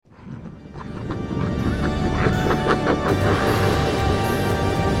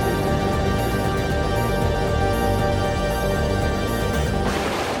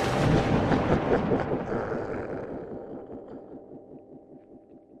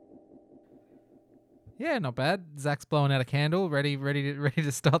Yeah, not bad. Zach's blowing out a candle, ready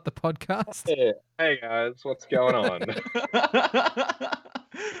to start the podcast. Hey guys, what's going on?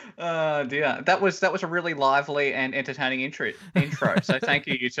 Dear, that was a really lively and entertaining intro. So thank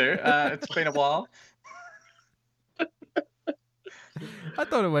you, you two. It's been a while. I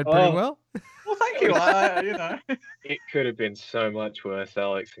thought it went pretty well. Well, thank you. It could have been so much worse,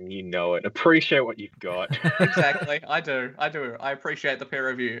 Alex, and you know it. Appreciate what you've got. Exactly. I do. I appreciate the peer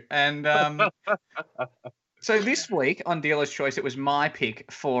review. And so this week on Dealer's Choice, it was my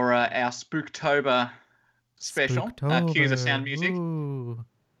pick for our Spooktober special. Cue the sound music. Ooh.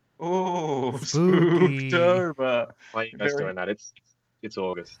 Ooh, Spooky. Spooktober. Why are you guys doing that? It's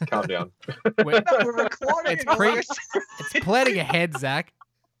August. Calm down. We're recording in August. It's planning ahead, Zach.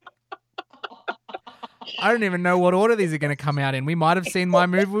 I don't even know what order these are going to come out in. We might have seen my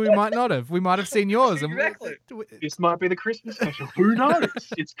movie, we might not have. We might have seen yours. Exactly. This might be the Christmas special. Who knows?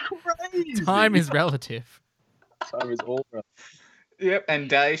 It's crazy. Time is relative. Time is all right. Yep, and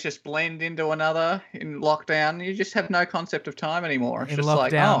days just blend into another in lockdown. You just have no concept of time anymore. It's In just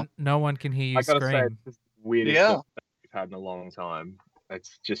lockdown, like, no one can hear you I gotta say, scream. it's the weirdest Yeah. stuff we've had in a long time.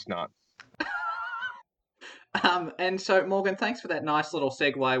 It's just nuts. And so, Morgan, thanks for that nice little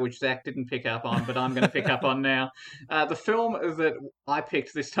segue, which Zach didn't pick up on, but I'm going to pick up on now. The film that I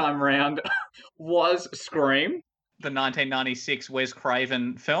picked this time around was Scream, the 1996 Wes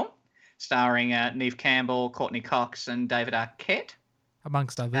Craven film, starring Neve Campbell, Courtney Cox, and David Arquette.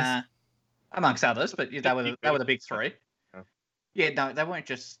 Amongst others. Amongst others, but they were the big three. Yeah. Yeah, no, they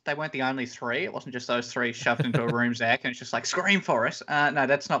weren't the only three. It wasn't just those three shoved into a room, Zach, and it's just like, scream for us. No,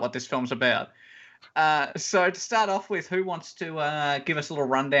 that's not what this film's about. So to start off with, who wants to give us a little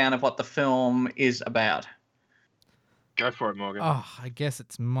rundown of what the film is about? Go for it, Morgan. Oh, I guess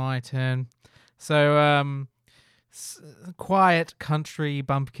it's my turn. So, quiet country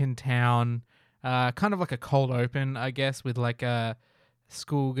bumpkin town, kind of like a cold open, I guess, with like a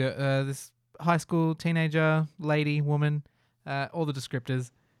this high school teenager woman, all the descriptors.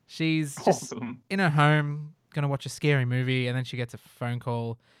 She's just in her home, gonna watch a scary movie, and then she gets a phone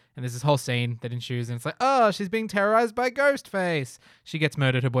call. And there's this whole scene that ensues, and it's like, oh, she's being terrorized by Ghostface. She gets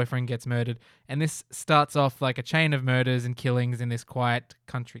murdered, her boyfriend gets murdered. And this starts off like a chain of murders and killings in this quiet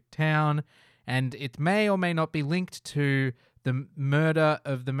country town. And it may or may not be linked to the murder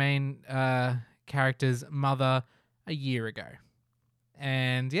of the main character's mother a year ago.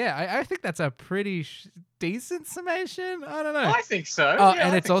 And yeah, I think that's a pretty decent summation. I don't know. I think so. Oh, yeah,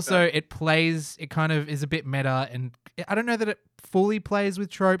 and it's also, it kind of is a bit meta, and I don't know that it fully plays with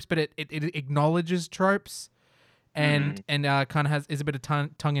tropes, but it acknowledges tropes and kind of is a bit of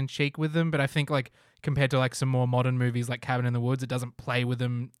tongue in cheek with them. But I think like compared to like some more modern movies like Cabin in the Woods, it doesn't play with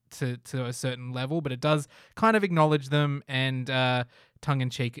them to a certain level, but it does kind of acknowledge them and tongue in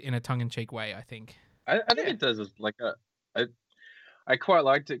cheek way, I think. I think it does like I quite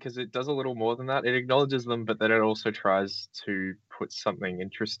liked it because it does a little more than that. It acknowledges them, but then it also tries to put something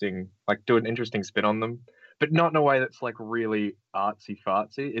interesting, like do an interesting spin on them, but not in a way that's like really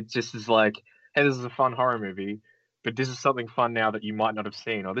artsy-fartsy. It just is like, hey, this is a fun horror movie, but this is something fun now that you might not have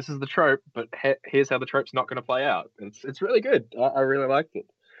seen, or this is the trope, but here's how the trope's not going to play out. It's really good. I really liked it.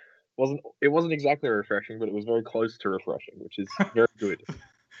 It wasn't exactly refreshing, but it was very close to refreshing, which is very good.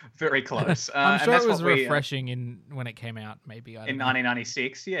 Very close. I'm sure it was refreshing when it came out, maybe. In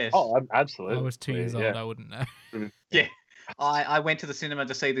 1996, yes. Oh, absolutely. I was 2 years old. I wouldn't know. Yeah. I went to the cinema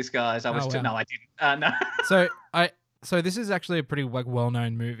to see this, guys. No, I didn't. No. So this is actually a pretty like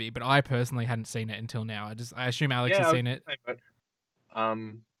well-known movie, but I personally hadn't seen it until now. I assume Alex has seen it. I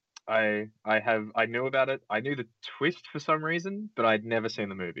knew about it. I knew the twist for some reason, but I'd never seen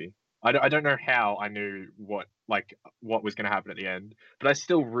the movie. I don't know how I knew what was going to happen at the end, but I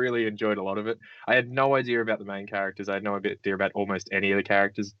still really enjoyed a lot of it. I had no idea about the main characters. I had no idea about almost any of the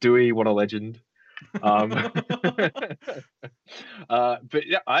characters. Dewey, what a legend. But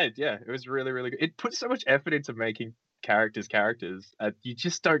yeah, it was really, really good. It put so much effort into making characters. You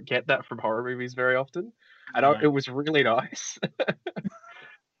just don't get that from horror movies very often. And it was really nice.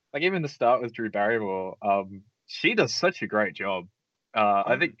 Like even the start with Drew Barrymore, she does such a great job.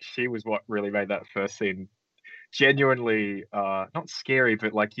 I think she was what really made that first scene genuinely not scary,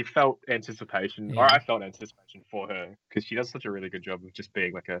 but like you felt anticipation, or I felt anticipation for her because she does such a really good job of just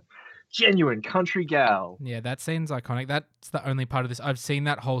being like a genuine country gal. Yeah, that scene's iconic. That's the only part of this. I've seen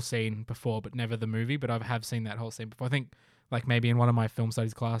that whole scene before, but never the movie, but I have seen that whole scene before. I think like maybe in one of my film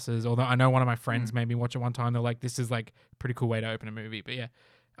studies classes, although I know one of my friends made me watch it one time. They're like, this is like a pretty cool way to open a movie. But yeah,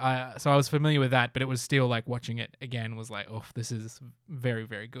 so I was familiar with that, but it was still like watching it again was like, oh, this is very,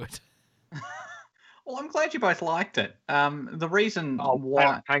 very good. Well, I'm glad you both liked it. The reason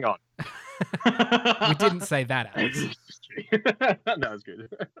why... Hang on. We didn't say that, Alex. Just kidding. That was good.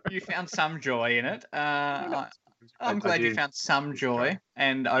 You found some joy in it. I'm I glad you did. found some joy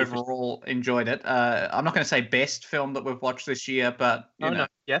and for- overall enjoyed it. I'm not going to say best film that we've watched this year, but you know, no.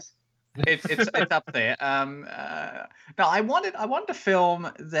 Yes. it's up there. No, I wanted a film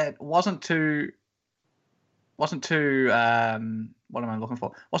that wasn't too what am I looking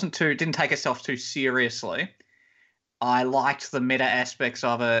for? Didn't take itself too seriously. I liked the meta aspects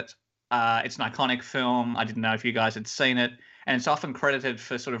of it. It's an iconic film. I didn't know if you guys had seen it, and it's often credited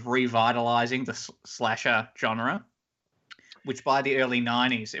for sort of revitalizing the slasher genre, which by the early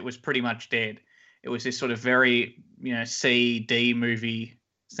 90s it was pretty much dead. It was this sort of very C D movie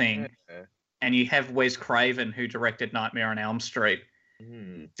thing. Yeah. And you have Wes Craven, who directed Nightmare on Elm Street,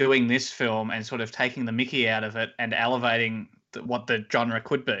 doing this film and sort of taking the mickey out of it and elevating what the genre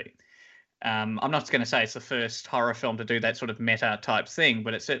could be. I'm not going to say it's the first horror film to do that sort of meta type thing,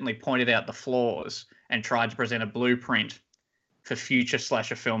 but it certainly pointed out the flaws and tried to present a blueprint for future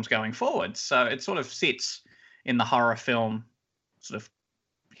slasher films going forward. So it sort of sits in the horror film sort of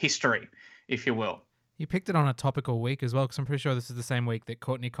history, if you will. You picked it on a topical week as well, because I'm pretty sure this is the same week that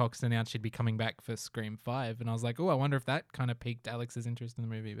Courtney Cox announced she'd be coming back for Scream 5. And I was like, oh, I wonder if that kind of piqued Alex's interest in the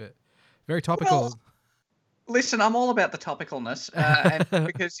movie. But very topical. Well, listen, I'm all about the topicalness, and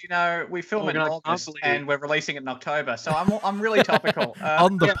because we film it in August and we're releasing it in October, so I'm really topical.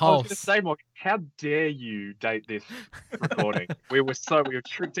 On the I was pulse. gonna say, Morgan, how dare you date this recording? we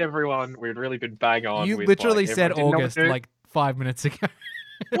tricked everyone. We'd really been bang on. You with, literally like, said everyone didn't know what August to do. like 5 minutes ago.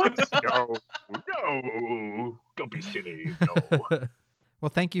 What? No, don't be silly. No. Well,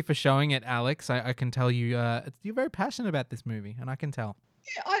 thank you for showing it, Alex. I can tell you're very passionate about this movie, and I can tell.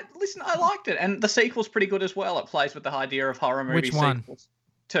 Yeah, I liked it, and the sequel's pretty good as well. It plays with the idea of horror movie Which one? sequels.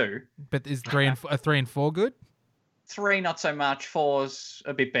 2. But is 3 and 4 good? 3 not so much. 4's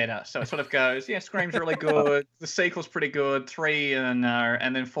a bit better. So it sort of goes, Scream's really good. The sequel's pretty good. 3 no,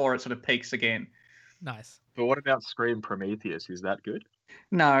 and then 4 it sort of peaks again. Nice. But what about Scream Prometheus? Is that good?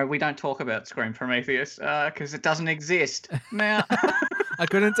 No, we don't talk about Scream Prometheus because it doesn't exist. Now, I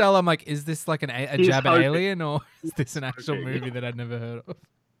couldn't tell. I'm like, is this like a He's jab at hoping. Alien, or is this an actual hoping. movie that I'd never heard of?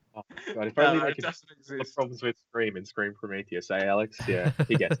 Oh, God, if no, only they it could doesn't the exist. problems with Scream and Scream Prometheus, Alex? Yeah,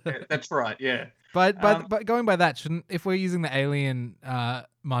 he gets it. Yeah, that's right. Yeah. But going by that, if we're using the Alien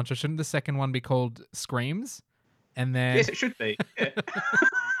mantra, shouldn't the second one be called Screams? And then Yes, it should be. Yeah.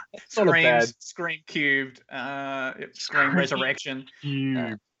 Not a bad- Screams, Scream Cubed, Scream Resurrection.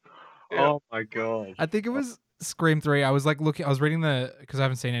 Cube. Yeah. Oh my God. I think it was Scream 3. I was like looking. I was reading because I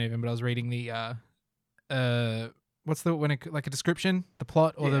haven't seen any of them, but I was reading the what's the like a description, the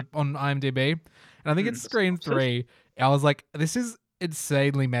plot, or the on IMDb, and I think it's Scream 3. I was like, this is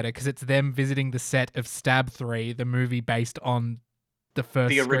insanely meta because it's them visiting the set of Stab 3, the movie based on the first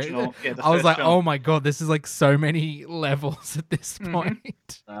The Scream. original. Yeah, the I was first like, film. oh my God, this is like so many levels at this Mhm.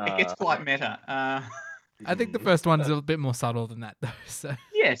 point. It gets quite meta. I think the first one's a bit more subtle than that, though. So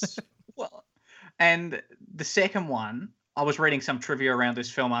Yes. Well, and the second one, I was reading some trivia around this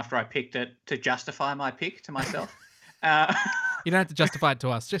film after I picked it to justify my pick to myself. you don't have to justify it to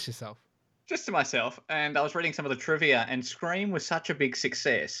us, just yourself. Just to myself. And I was reading some of the trivia, and Scream was such a big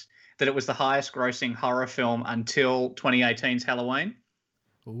success that it was the highest grossing horror film until 2018's Halloween.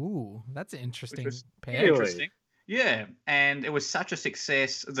 Ooh, that's an interesting was pair. Really? Interesting. Yeah, and it was such a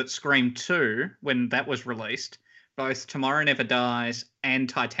success that Scream 2, when that was released, both Tomorrow Never Dies and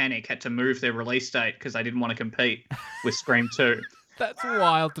Titanic had to move their release date because they didn't want to compete with Scream 2. That's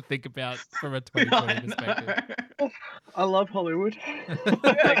wild to think about from a 2020 perspective. I love Hollywood.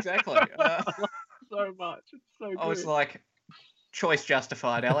 Yeah, exactly. So much. It's so good. I was like, choice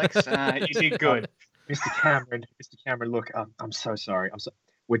justified, Alex. You did good. Mr. Cameron, look, I'm so sorry.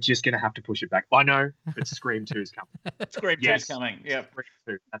 We're just gonna have to push it back. I know, but Scream 2 is coming. Scream 2 Yes. is coming. Yeah.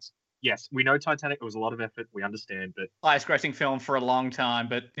 Scream 2. Yes, we know Titanic. It was a lot of effort. We understand, but Highest grossing film for a long time,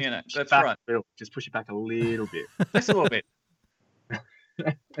 but that's back right. a little. Just push it back a little bit. Just a little bit.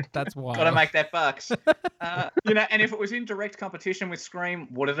 That's wild. Got to make that bucks. And if it was in direct competition with Scream,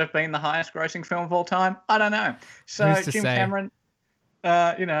 would it have been the highest grossing film of all time? I don't know. So Who's to Jim say? Cameron,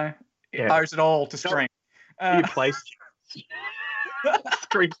 Yeah. owes it all to Scream. You placed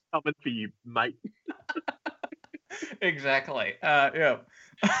Scream's coming for you, mate. Exactly. Yeah.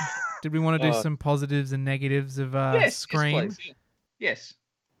 Did we want to do Uh, some positives and negatives of Yes. Scream? Yes, please. Yes.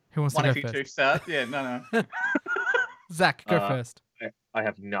 Who wants One to of go you two first? start. Yeah. No. Zach, go Uh, first. I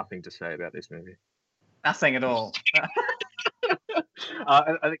have nothing to say about this movie. Nothing at all.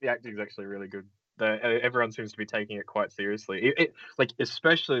 I think the acting is actually really good. Everyone seems to be taking it quite seriously. Like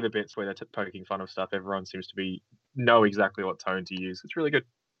especially the bits where they're poking fun of stuff. Everyone seems to know exactly what tone to use. It's really good.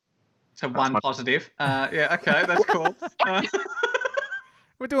 So one positive. Yeah, okay, that's cool.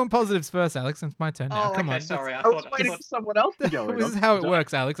 We're doing positives first, Alex. It's my turn now. Oh, Come okay, on. sorry. I was waiting for someone else to go in. This is how it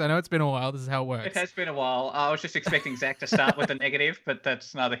works, Alex. I know it's been a while. This is how it works. It has been a while. I was just expecting Zach to start with the negative, but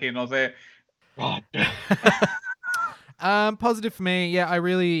that's neither here nor there. Positive for me, yeah, I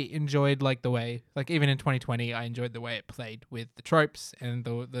really enjoyed like the way, like even in 2020, I enjoyed the way it played with the tropes and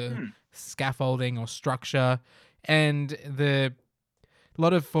the scaffolding or structure, and the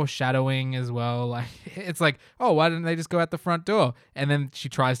lot of foreshadowing as well. Like it's like, oh, why didn't they just go out the front door? And then she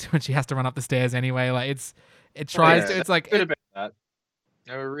tries to, and she has to run up the stairs anyway. Like it tries to. It's like good about that.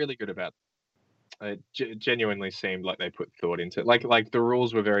 They were really good about. It genuinely seemed like they put thought into it. Like the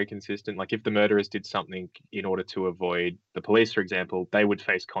rules were very consistent. Like if the murderers did something in order to avoid the police, for example, they would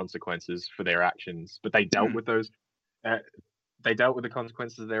face consequences for their actions. But they dealt with those. They dealt with the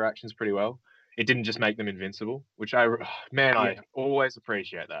consequences of their actions pretty well. It didn't just make them invincible, which I always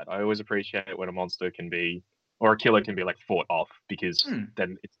appreciate that. I always appreciate it when a monster can be, or a killer can be like fought off, because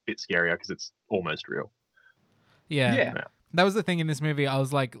then it's a bit scarier because it's almost real. Yeah. That was the thing in this movie. I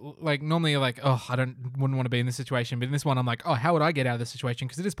was like normally like, oh, wouldn't want to be in this situation, but in this one, I'm like, oh, how would I get out of this situation?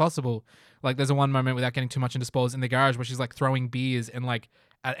 Because it is possible. Like, there's a one moment without getting too much into spoilers in the garage where she's like throwing beers and like,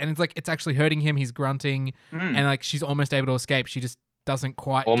 and it's like it's actually hurting him. He's grunting, and like she's almost able to escape. She just doesn't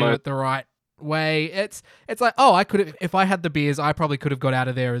quite do it the right way. It's like, oh, I could have, if I had the beers, I probably could have got out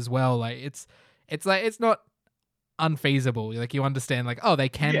of there as well. Like it's like it's not unfeasible. Like you understand, like, oh, they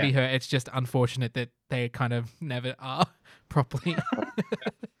can be hurt. It's just unfortunate that they kind of never are properly.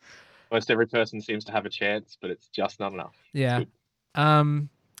 Most every person seems to have a chance, but it's just not enough. Yeah.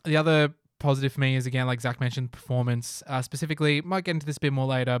 The other positive for me is, again, like Zach mentioned, performance. Specifically, might get into this a bit more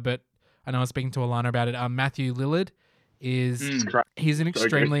later, but I know I was speaking to Alana about it. Matthew Lillard is he's an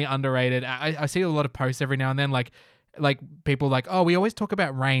extremely underrated. I see a lot of posts every now and then, like people like, oh, we always talk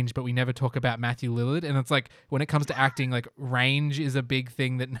about range, but we never talk about Matthew Lillard. And it's like, when it comes to acting, like range is a big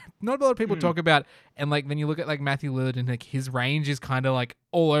thing that not a lot of people talk about. And like, then you look at like Matthew Lillard and like his range is kind of like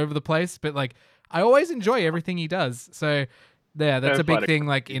all over the place, but like, I always enjoy everything he does. So yeah, that's a big thing.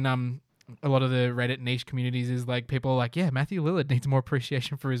 Like in, a lot of the Reddit niche communities is like, people are like, yeah, Matthew Lillard needs more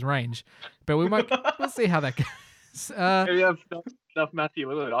appreciation for his range, but we'll see how that goes. Maybe I've enough Matthew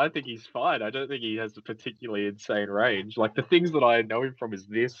Lillard. I think he's fine. I don't think he has a particularly insane range. Like the things that I know him from is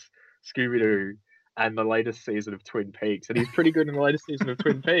this, Scooby-Doo, and the latest season of Twin Peaks, and he's pretty good in the latest season of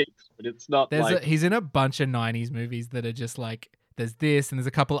Twin Peaks. But it's not he's in a bunch of 90s movies that are just like, there's this and there's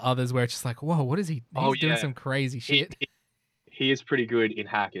a couple others where it's just like, whoa, what is he? He's doing some crazy shit. He is pretty good in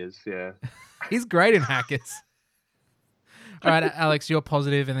Hackers. Yeah, he's great in Hackers. All right, Alex, you're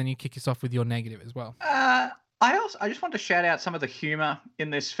positive, and then you kick us off with your negative as well. I just want to shout out some of the humor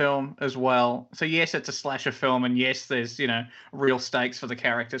in this film as well. So yes, it's a slasher film, and yes, there's real stakes for the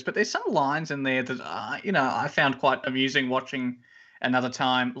characters, but there's some lines in there that I found quite amusing watching another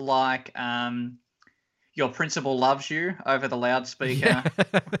time, like "Your principal loves you" over the loudspeaker.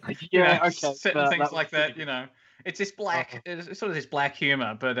 Certain things like that. It's this black, it's sort of this black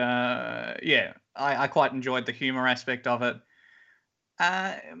humor, but I quite enjoyed the humor aspect of it.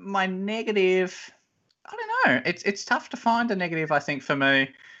 My negative, I don't know. It's tough to find a negative, I think, for me,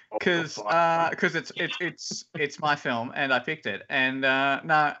 because it's my film and I picked it, and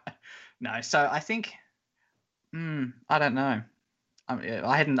no. So I think, I don't know.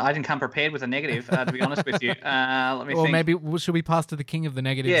 I didn't come prepared with a negative, to be honest with you. Let me think. Maybe should we pass to the king of the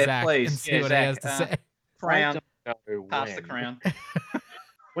negative, Zach, please. and see what Zach, he has to say? Crown. Pass the crown.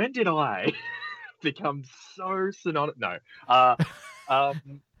 When did I become so synonymous? No. Let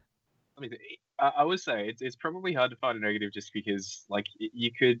me think. I would say it's probably hard to find a negative, just because like you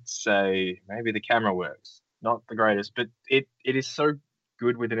could say maybe the camera works, not the greatest, but it is so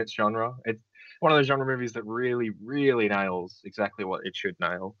good within its genre. It's one of those genre movies that really, really nails exactly what it should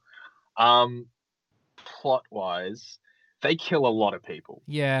nail. Plot wise, they kill a lot of people.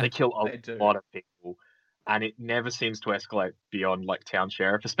 Yeah, they kill a lot of people. And it never seems to escalate beyond like town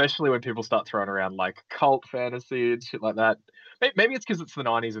sheriff, especially when people start throwing around like cult fantasy and shit like that. Maybe it's because it's the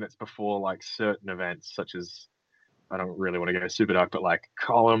 90s and it's before like certain events such as, I don't really want to go super dark, but like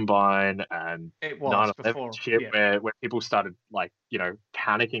Columbine and 9/11 shit, where people started like,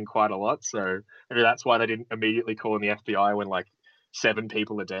 panicking quite a lot. So maybe that's why they didn't immediately call in the FBI when like 7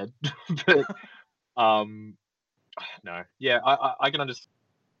 people are dead. But no, yeah, I can understand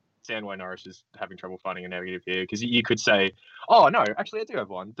why Norris is having trouble finding a negative here, because you could say, oh no, actually I do have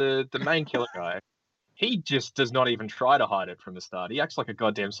one. The main killer guy, he just does not even try to hide it from the start. He acts like a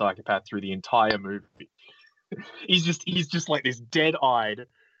goddamn psychopath through the entire movie. he's just like this dead-eyed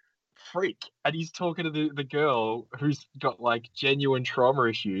freak, and he's talking to the girl who's got like genuine trauma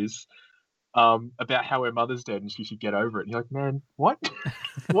issues, about how her mother's dead and she should get over it. And you're like, man, what?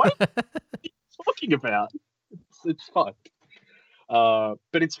 What are you talking about? It's fun.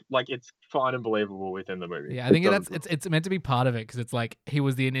 But it's fine and believable within the movie. Yeah, I think it's meant to be part of it because it's like he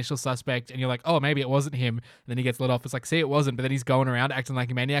was the initial suspect, and you're like, oh, maybe it wasn't him. And then he gets let off. It's like, see, it wasn't. But then he's going around acting like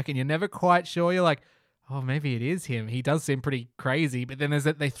a maniac, and you're never quite sure. You're like, oh, maybe it is him. He does seem pretty crazy. But then there's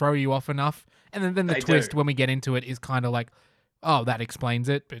that they throw you off enough, and then the twist when we get into it is kind of like, oh, that explains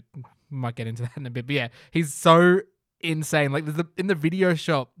it. But we might get into that in a bit. But yeah, he's so insane. Like in the video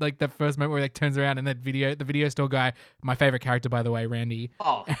shop, like the first moment where he like turns around and the video store guy, my favorite character by the way, Randy.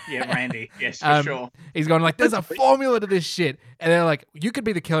 Oh yeah, Randy. Yes, for sure. He's going like, there's a formula to this shit, and they're like, you could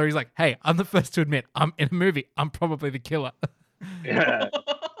be the killer. He's like, hey, I'm the first to admit, I'm in a movie. I'm probably the killer. Yeah.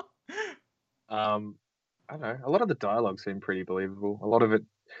 I don't know. A lot of the dialogue seemed pretty believable. A lot of it,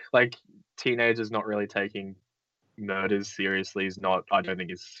 like teenagers not really taking murders seriously, is not. I don't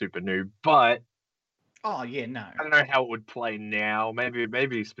think is super new, but. Oh yeah, no. I don't know how it would play now.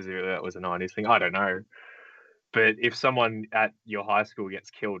 Maybe specifically that was a 90s thing. I don't know. But if someone at your high school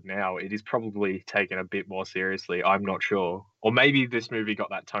gets killed now, it is probably taken a bit more seriously. I'm not sure. Or maybe this movie got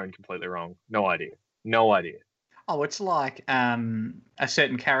that tone completely wrong. No idea. Oh, it's like a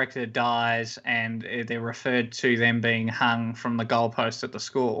certain character dies and they're referred to them being hung from the goalpost at the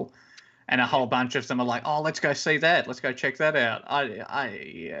school. And a whole bunch of them are like, "Oh, let's go see that. Let's go check that out."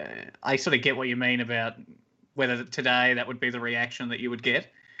 I sort of get what you mean about whether today that would be the reaction that you would get.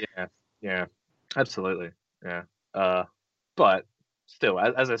 Yeah, absolutely. Yeah, but still,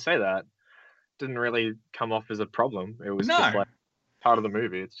 as I say that, didn't really come off as a problem. It was just like part of the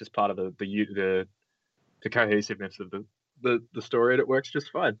movie. It's just part of the cohesiveness of the story, and it works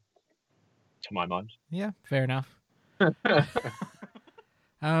just fine, to my mind. Yeah, fair enough.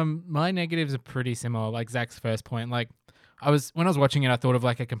 My negatives are pretty similar, like Zach's first point. Like, when I was watching it, I thought of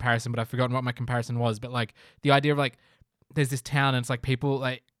like a comparison, but I've forgotten what my comparison was. But like the idea of like, there's this town and it's like people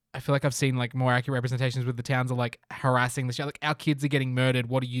like, I feel like I've seen like more accurate representations with the towns are like harassing the show. Like our kids are getting murdered.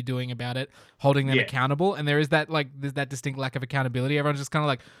 What are you doing about it? Holding them accountable. And there's that distinct lack of accountability. Everyone's just kind of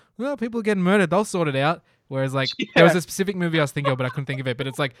like, well, people are getting murdered. They'll sort it out. Whereas like there was a specific movie I was thinking of, but I couldn't think of it. But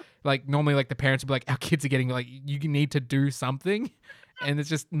it's like normally like the parents would be like, our kids are getting like, you need to do something. And it's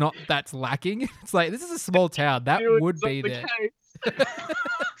just not, that's lacking. It's like, this is a small town. That would be there.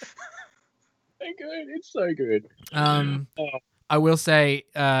 It's so good. I will say,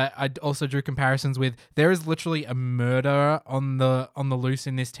 I also drew comparisons with, there is literally a murderer on the loose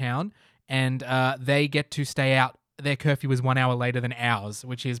in this town, and they get to stay out. Their curfew is 1 hour later than ours,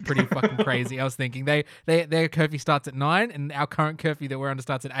 which is pretty fucking crazy. I was thinking their curfew starts at 9, and our current curfew that we're under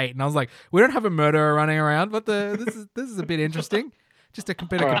starts at 8. And I was like, we don't have a murderer running around, but this is a bit interesting. Just a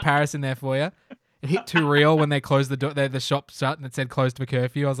bit of comparison there for you. It hit too real when they closed the shop shut and it said closed for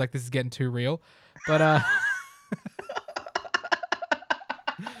curfew. I was like, this is getting too real. But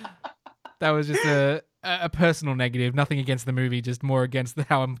that was just a personal negative. Nothing against the movie, just more against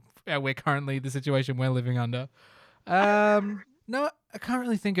how we're currently, the situation we're living under. No, I can't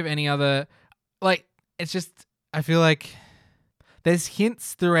really think of any other. Like, it's just, I feel like there's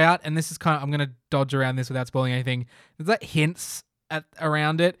hints throughout, and this is kind of, I'm going to dodge around this without spoiling anything. There's like hints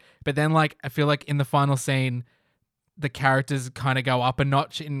around it, but then like I feel like in the final scene the characters kind of go up a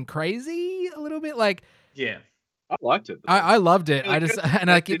notch in crazy a little bit. Like, yeah, I liked it. I loved it. I just and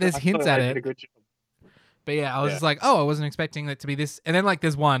like there's hints at it. But yeah, I was just like, oh, I wasn't expecting it to be this. And then like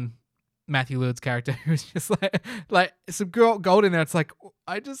there's one Matthew Lillard's character who's just like some gold in there. It's like,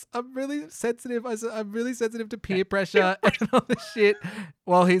 I'm really sensitive. I'm really sensitive to peer pressure and all this shit.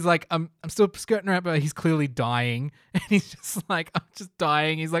 While he's like, I'm still skirting around, but he's clearly dying. And he's just like, I'm just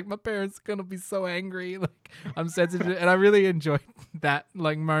dying. He's like, my parents are gonna be so angry. Like, I'm sensitive, and I really enjoyed that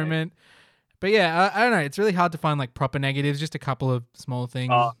like moment. But yeah, I don't know. It's really hard to find like proper negatives. Just a couple of small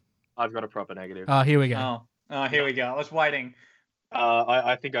things. I've got a proper negative. Oh, here we go. Oh, here we go. I was waiting.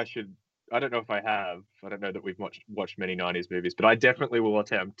 I think I should. I don't know if I have. I don't know that we've watched many 90s movies, but I definitely will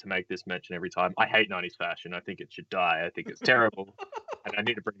attempt to make this mention every time. I hate 90s fashion. I think it should die. I think it's terrible. And I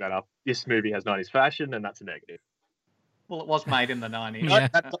need to bring that up. This movie has 90s fashion, and that's a negative. Well, it was made in the 90s. Yeah.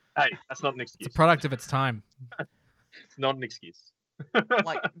 That's not an excuse. It's a product of its time. It's not an excuse.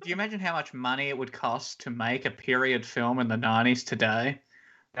 Like, do you imagine how much money it would cost to make a period film in the 90s today?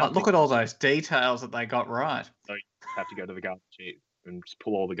 Like, look at all those details that they got right. So you have to go to the garbage heap and just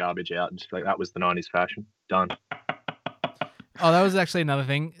pull all the garbage out and just like, that was the 90s fashion. Done. Oh, that was actually another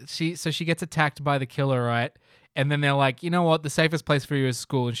thing. She gets attacked by the killer, right? And then they're like, you know what? The safest place for you is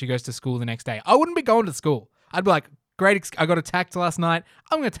school. And she goes to school the next day. I wouldn't be going to school. I'd be like, great, I got attacked last night.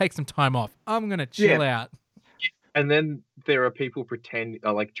 I'm going to take some time off. I'm going to chill out. And then there are people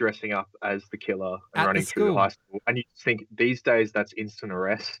like dressing up as the killer and At the running through the school. high school. And you think these days that's instant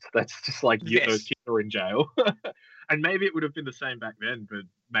arrest. That's just like Yes. those kids are in jail. And maybe it would have been the same back then, but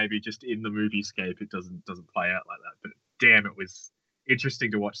maybe just in the movie scape it doesn't play out like that. But damn, it was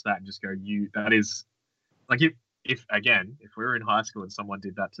interesting to watch that and just go, that is like if we were in high school and someone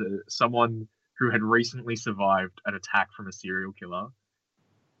did that to someone who had recently survived an attack from a serial killer,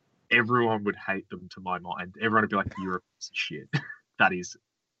 everyone would hate them to my mind. Everyone would be like, you're a piece of shit. That is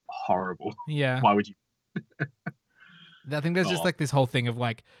horrible. Yeah. Why would you? I think there's just like this whole thing of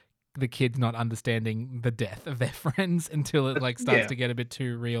like the kids not understanding the death of their friends until it like starts to get a bit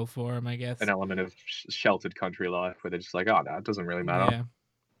too real for them, I guess. An element of sheltered country life where they're just like, oh no, it doesn't really matter. Yeah.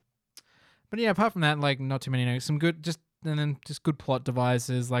 But yeah, apart from that, like not too many, some good, just good plot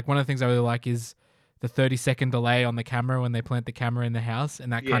devices. Like one of the things I really like is the 30-second delay on the camera when they plant the camera in the house,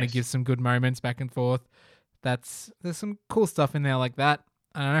 and that kind of gives some good moments back and forth. There's some cool stuff in there like that.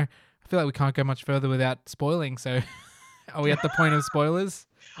 I don't know. I feel like we can't go much further without spoiling. So, are we at the point of spoilers?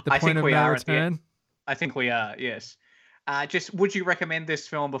 The point of no return? I think we are. Yes. Just would you recommend this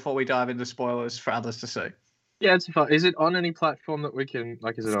film before we dive into spoilers for others to see? Yeah, it's fun. Is it on any platform that we can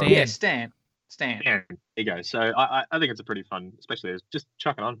like? Is it on? Yeah, Stan. There you go. So I think it's a pretty fun, especially just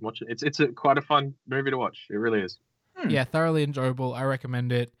chuck it on, watch it. It's quite a fun movie to watch. It really is. Yeah, thoroughly enjoyable. I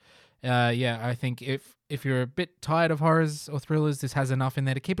recommend it. I think if you're a bit tired of horrors or thrillers, this has enough in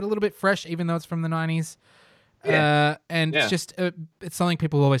there to keep it a little bit fresh, even though it's from the 90s. It's just it's something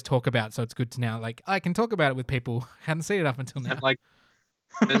people always talk about, so it's good to now. Like I can talk about it with people. Hadn't seen it up until now. And, like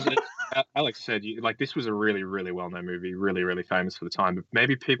Alex said, like this was a really, really well-known movie, really, really famous for the time. But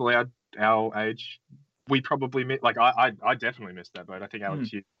maybe people our age, we probably like I definitely missed that boat. I think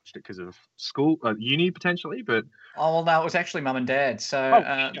Alex you watched it because of school, uni potentially, but well, no, it was actually mum and dad.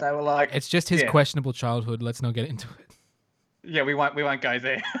 So they were like, it's just his questionable childhood. Let's not get into it. Yeah, we won't go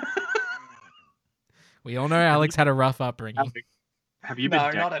there. We all know Alex had a rough upbringing. Alex, have you been?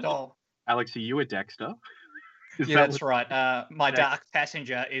 No, not at all. Alex, are you a Dexter? That's right. My dark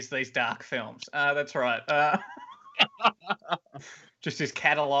passenger is these dark films. That's right. Just this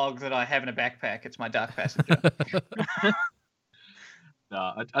catalogue that I have in a backpack. It's my dark passenger.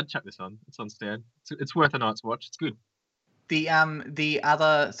 I'd chuck this on. It's on Stan. It's worth a night's watch. It's good. The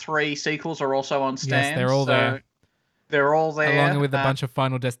other 3 sequels are also on Stan. Yes, they're all there. They're all there. Along with a bunch of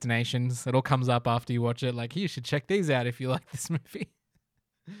Final Destinations. It all comes up after you watch it. Like, you should check these out if you like this movie.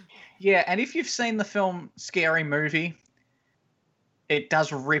 Yeah, and if you've seen the film Scary Movie, it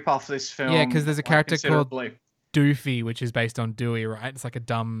does rip off this film. Yeah, because there's a character called Doofy, which is based on Dewey, right? It's like a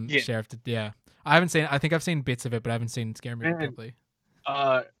dumb sheriff. I haven't seen it. I think I've seen bits of it, but I haven't seen Scary Movie properly.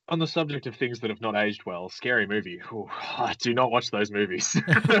 On the subject of things that have not aged well, Scary Movie. I do not watch those movies.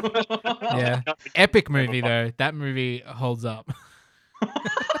 Yeah. Epic movie, though. That movie holds up.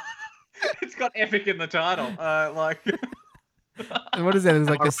 It's got epic in the title. What is that? There's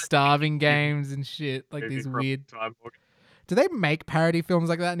like the starving games and shit. Like these weird... Do they make parody films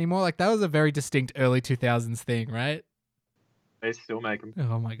like that anymore? Like that was a very distinct early 2000s thing, right? They still make them.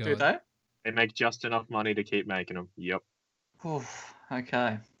 Oh my god. Do they? They make just enough money to keep making them. Yep.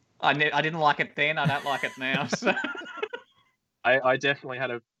 Okay. I didn't like it then. I don't like it now. So. I definitely had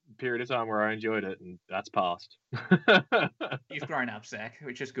a period of time where I enjoyed it, and that's past. You've grown up, Zach,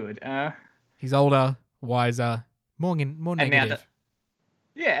 which is good. He's older, wiser, more negative.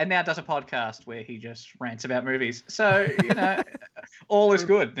 And now does a podcast where he just rants about movies. So, all is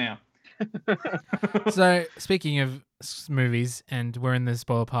good now. So, speaking of movies, and we're in the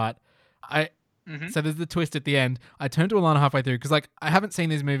spoiler part, so there's the twist at the end. I turned to Alana halfway through because, like, I haven't seen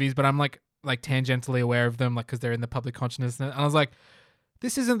these movies, but I'm like tangentially aware of them, like, because they're in the public consciousness. And I was like,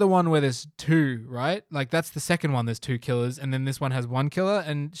 this isn't the one where there's 2, right? Like, that's the second one. There's 2 killers, and then this one has 1 killer.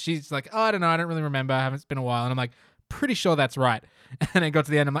 And she's like, oh, I don't know. I don't really remember. It's been a while. And I'm like, pretty sure that's right. And it got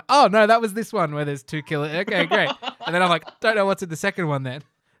to the end. I'm like, oh, no, that was this one where there's 2 killers. Okay, great. And then I'm like, don't know what's in the second one then.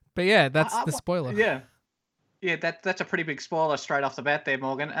 But yeah, that's the spoiler. Yeah, that's a pretty big spoiler straight off the bat there,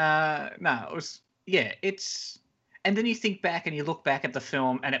 Morgan. No, it was... Yeah, it's... And then you think back and you look back at the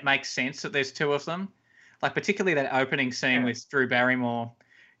film and it makes sense that there's 2 of them. Like, particularly that opening scene with Drew Barrymore.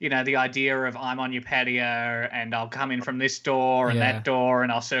 The idea of I'm on your patio and I'll come in from this door and that door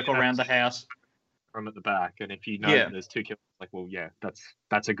and I'll circle around the house. From at the back, and if you know that there's 2 killers, like, well,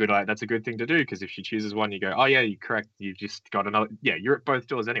 that's a good thing to do, because if she chooses one, you go, oh yeah, you're correct, you've just got another. Yeah, you're at both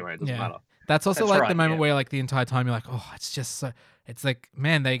doors anyway. It doesn't matter. That's also the moment where, like, the entire time you're like, oh, it's just so. It's like,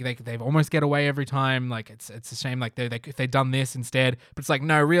 man, they've almost get away every time. Like, it's a shame. Like, if they'd done this instead, but it's like,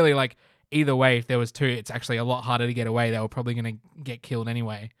 no, really, like, either way, if there was 2, it's actually a lot harder to get away. They were probably gonna get killed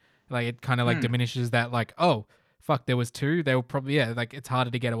anyway. Like, it kind of like diminishes that, like, oh, fuck, there was two, they were probably, like, it's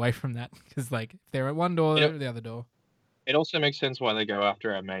harder to get away from that because, like, if they're at one door, they're at the other door. It also makes sense why they go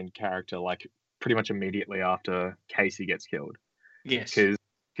after our main character, like, pretty much immediately after Casey gets killed. Yes.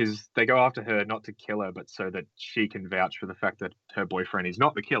 Because they go after her not to kill her, but so that she can vouch for the fact that her boyfriend is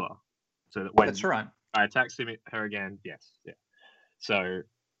not the killer. So that when That's right. I attacks her again, yes, yeah. So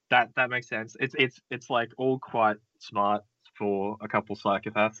that makes sense. It's like all quite smart for a couple young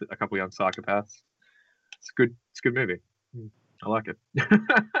psychopaths. It's a good movie. I like it.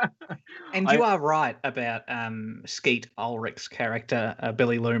 And you are right about Skeet Ulrich's character,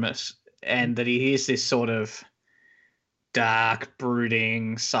 Billy Loomis, and that he is this sort of dark,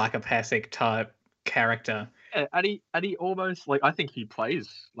 brooding, psychopathic type character. Yeah, and he almost, like, I think he plays,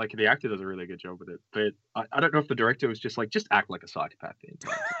 like, the actor does a really good job with it. But I don't know if the director was just like, just act like a psychopath.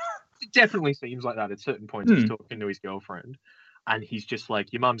 It definitely seems like that at certain points. He's talking to his girlfriend, and he's just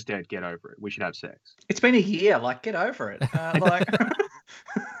like, "Your mum's dead. Get over it. We should have sex." It's been a year. Like, get over it.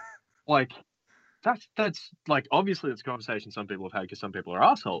 Like, that's like, obviously it's a conversation some people have had because some people are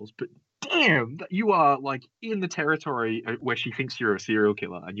assholes. But damn, you are, like, in the territory where she thinks you're a serial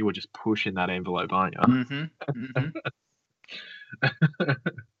killer, and you were just pushing that envelope, aren't you? Mm-hmm. Mm-hmm.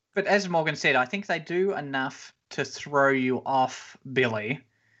 But as Morgan said, I think they do enough to throw you off Billy.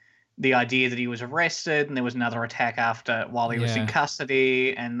 The idea that he was arrested and there was another attack while he was in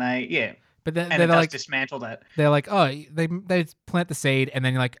custody, and But and they're it does like, dismantle that. they're like, oh, they plant the seed, and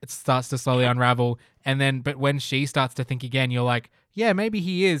then, like, it starts to slowly unravel, and then, but when she starts to think again, you're like, yeah, maybe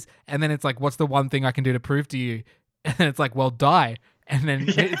he is, and then it's like, what's the one thing I can do to prove to you? And it's like, well, die. And then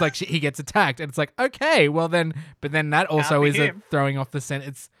it's like he gets attacked, and it's like, okay, well then, but then that also is throwing off the scent.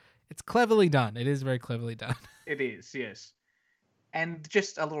 It's cleverly done. It is very cleverly done. It is, yes. And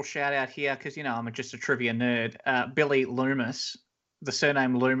just a little shout out here, because, you know, I'm just a trivia nerd. Billy Loomis, the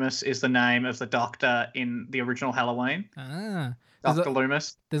surname Loomis is the name of the doctor in the original Halloween. Dr.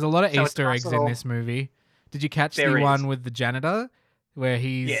 Loomis. There's a lot of Easter eggs in this movie. Did you catch the one with the janitor where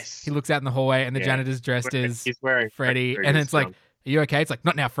he looks out in the hallway and the janitor's dressed as Freddy, and it's like, are you okay? It's like,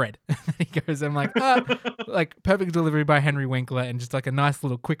 not now, Fred. He goes, I'm like, like, perfect delivery by Henry Winkler, and just like a nice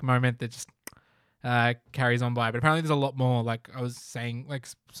little quick moment that just carries on by. But apparently there's a lot more. Like I was saying, like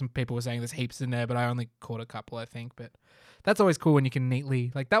some people were saying there's heaps in there, but I only caught a couple, I think. But that's always cool when you can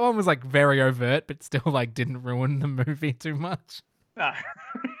neatly, like, that one was like very overt, but still like didn't ruin the movie too much. No,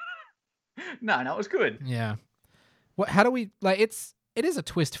 no, it was good. Yeah. How do we, like, it is a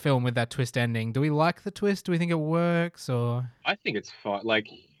twist film with that twist ending. Do we like the twist? Do we think it works, or? I think it's fine. Like,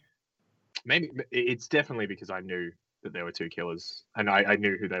 maybe it's definitely because I knew that there were two killers, and I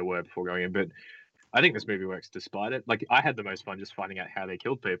knew who they were before going in. But I think this movie works despite it. Like, I had the most fun just finding out how they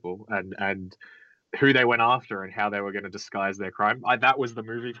killed people and who they went after and how they were going to disguise their crime. That was the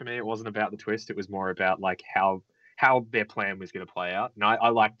movie for me. It wasn't about the twist. It was more about, like, how their plan was going to play out. And I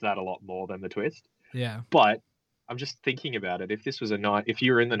liked that a lot more than the twist. Yeah. But I'm just thinking about it. If this was if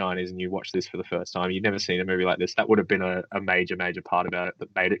you were in the 90s and you watched this for the first time, you'd never seen a movie like this, that would have been a major part about it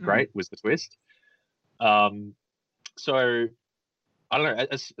that made it great, was the twist. So I don't know.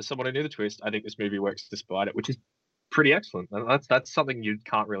 As someone who knew the twist, I think this movie works despite it, which is pretty excellent. And that's something you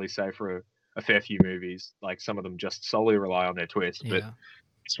can't really say for a fair few movies. Like, some of them just solely rely on their twist, but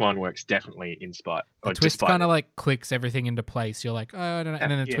this one works definitely in spite. The twist kind of like clicks everything into place. You're like, oh, I don't know.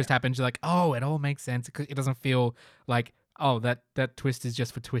 And then the twist happens. You're like, oh, it all makes sense. It doesn't feel like, oh, that twist is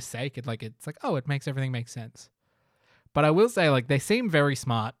just for twist's sake. It's like, oh, it makes everything make sense. But I will say, like, they seem very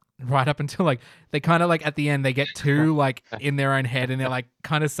smart right up until, like, they kind of, like, at the end, they get too, like, in their own head, and they're, like,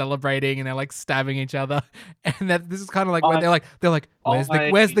 kind of celebrating, and they're, like, stabbing each other. And this is kind of like when they're like,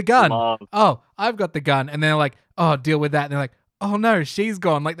 where's the gun? Oh, I've got the gun. And they're like, oh, deal with that. And they're like, oh no, she's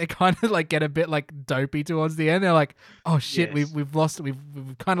gone. Like, they kind of, like, get a bit, like, dopey towards the end. They're like, oh shit, we've lost it. We've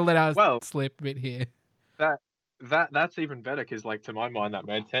kind of let ours slip a bit here. That's even better, because, like, to my mind, that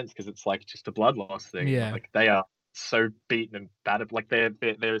made sense, because it's like just a blood loss thing. Yeah. Like, they are so beaten and battered. Like,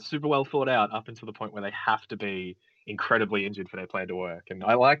 they're super well thought out up until the point where they have to be incredibly injured for their plan to work. And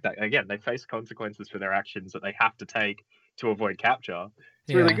I like that. Again, they face consequences for their actions that they have to take to avoid capture.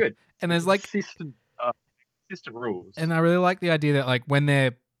 It's really good. And there's, like, consistent rules. And I really like the idea that, like, when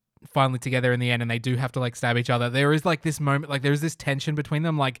they're finally together in the end and they do have to, like, stab each other, there is, like, this moment, like, there's this tension between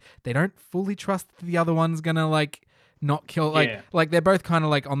them. Like, they don't fully trust the other one's gonna, like, not kill, like they're both kind of,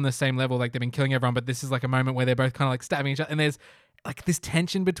 like, on the same level, like, they've been killing everyone, but this is, like, a moment where they're both kind of, like, stabbing each other, and there's, like, this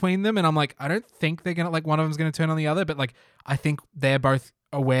tension between them, and I'm like, I don't think they're gonna, like, one of them's gonna turn on the other, but, like, I think they're both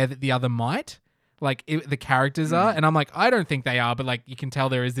aware that the other might, like, the characters are, and I'm like, I don't think they are, but, like, you can tell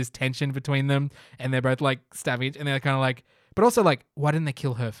there is this tension between them, and they're both, like, stabbing each, and they're kind of like, But also, like, why didn't they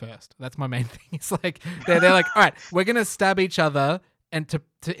kill her first? That's my main thing. It's like they're like, all right, we're gonna stab each other and to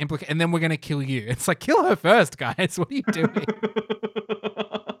implicate, and then we're gonna kill you. It's like, kill her first, guys. What are you doing?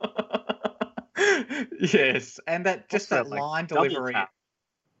 Yes, and that What's that like, line double delivery. tap?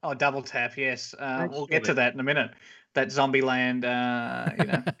 Oh, double tap. Yes, we'll get Excellent. to that in a minute. That Zombieland,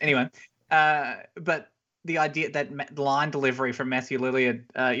 Anyway, but the idea that line delivery from Matthew Lillard,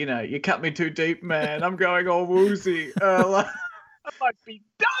 you cut me too deep, man. I'm going all woozy. I might be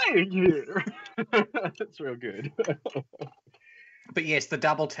dying here. That's real good. But yes, the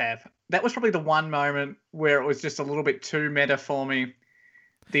double tap. That was probably the one moment where it was just a little bit too meta for me.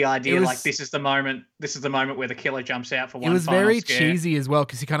 The idea, like, this is the moment where the killer jumps out for one. It was final very scare. cheesy as well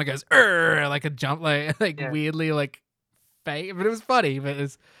because he kind of goes like a jump, like Yeah. weirdly, like fake. But it was funny. But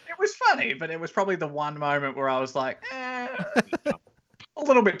It was funny, but it was probably the one moment where I was like, a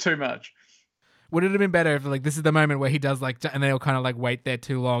little bit too much. would it have been better if, like, this is the moment where he does, like, and they'll kind of like wait there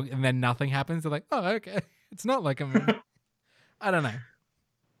too long and then nothing happens? They're like, oh, okay, it's not like a movie. I don't know.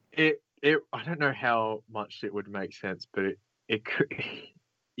 I don't know how much it would make sense, but it could.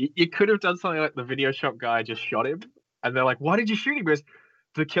 You could have done something like the video shop guy just shot him, and they're like, "Why did you shoot him?" Because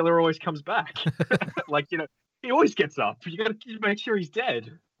the killer always comes back. Like, he always gets up. You got to make sure he's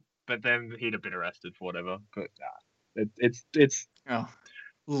dead. But then he'd have been arrested for whatever. But it's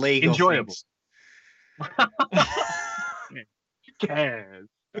legal enjoyable. things. Who cares?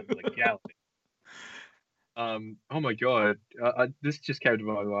 Legality. Oh my god, this just came to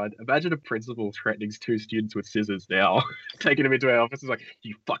my mind. Imagine a principal threatening two students with scissors now, taking them into our office. It's like,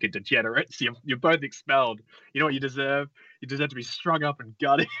 you fucking degenerates, you're both expelled. You know what you deserve? You deserve to be strung up and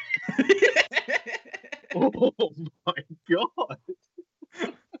gutted. Oh my god.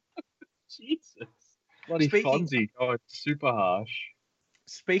 Jesus. Bloody Fonzie going super harsh.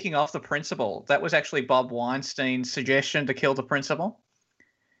 Speaking of the principal, that was actually Bob Weinstein's suggestion to kill the principal.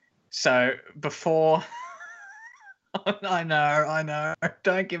 So before... I know.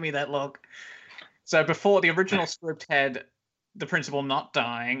 Don't give me that look. So before, the original script had the principal not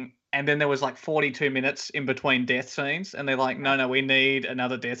dying, and then there was like 42 minutes in between death scenes, and they're like, no, we need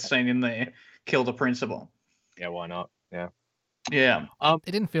another death scene in there. Kill the principal. Yeah, why not? Yeah. Yeah.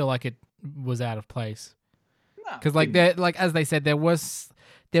 It didn't feel like it was out of place No, because, like, as they said, there was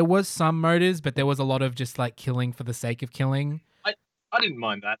some motives, but there was a lot of just like killing for the sake of killing. I didn't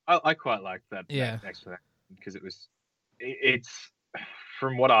mind that. I quite liked that. Yeah. That explanation, because it's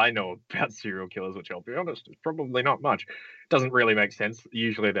from what I know about serial killers, which I'll be honest, is probably not much. Doesn't really make sense.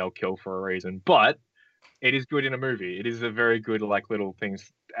 Usually they'll kill for a reason, but it is good in a movie. It is a very good, like, little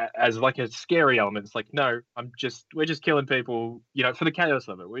things as like a scary element. It's like, no, we're just killing people, for the chaos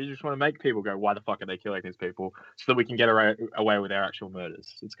of it. We just want to make people go, why the fuck are they killing these people, so that we can get away with our actual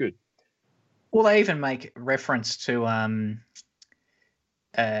murders. It's good. Well, they even make reference to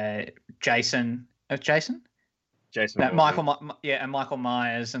Jason. Jason. Michael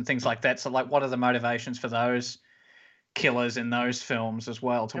Myers and things like that. So, like, what are the motivations for those killers in those films as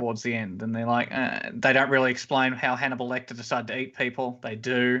well towards the end? And they're like, they don't really explain how Hannibal Lecter decided to eat people. They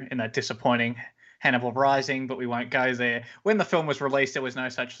do in that disappointing Hannibal Rising, but we won't go there. When the film was released, there was no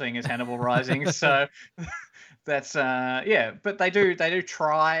such thing as Hannibal Rising. So that's but they do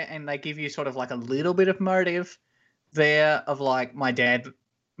try, and they give you sort of like a little bit of motive there of like, my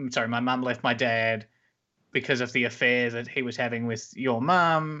mum left my dad because of the affair that he was having with your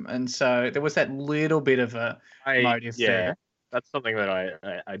mum, and so there was that little bit of a motive there. That's something that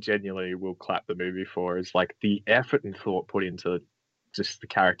I genuinely will clap the movie for, is like the effort and thought put into just the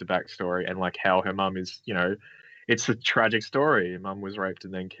character backstory, and like how her mum is, it's a tragic story. Her mum was raped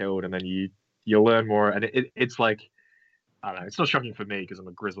and then killed, and then you learn more, and it's like, I don't know, it's not shocking for me because I'm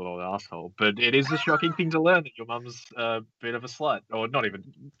a grizzled old asshole, but it is a shocking thing to learn that your mum's a bit of a slut, or not even.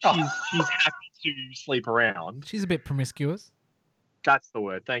 She's happy to sleep around. She's a bit promiscuous. That's the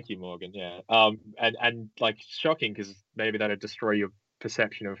word. Thank you, Morgan. Yeah. And like, shocking because maybe that'd destroy your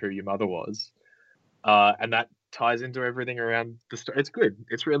perception of who your mother was. And that ties into everything around the story. It's good.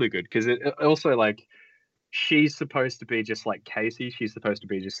 It's really good because it also, like, she's supposed to be just like Casey. She's supposed to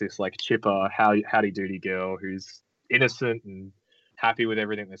be just this like chipper, howdy-doody girl who's innocent and happy with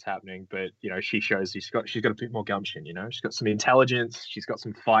everything that's happening. But she shows she's got a bit more gumption. She's got some intelligence. She's got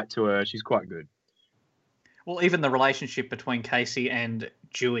some fight to her. She's quite good. Well, even the relationship between Casey and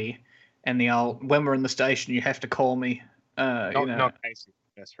Dewey, and the old, when we're in the station, you have to call me. Not Casey,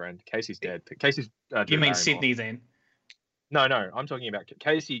 best friend. Casey's dead. Casey's. You mean Sydney then? No, I'm talking about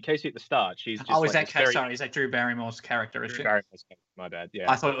Casey. Casey at the start. She's just. Oh, is that Sorry, is that Drew Barrymore's character? Drew Barrymore's character. My bad.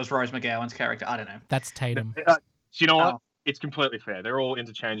 Yeah. I thought it was Rose McGowan's character. I don't know. That's Tatum. You know what? It's completely fair. They're all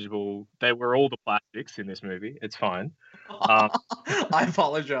interchangeable. They were all the plastics in this movie. It's fine. I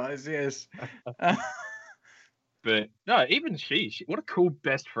apologize. Yes. But no, even she, what a cool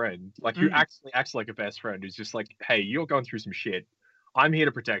best friend. Like, who actually acts like a best friend, who's just like, hey, you're going through some shit. I'm here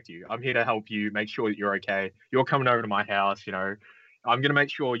to protect you. I'm here to help you, make sure that you're okay. You're coming over to my house, you know. I'm gonna make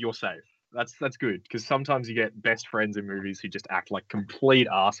sure you're safe. That's good, because sometimes you get best friends in movies who just act like complete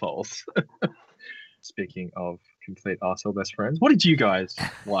assholes. Speaking of complete arsehole best friends, what did you guys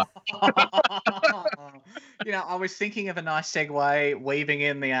like? I was thinking of a nice segue, weaving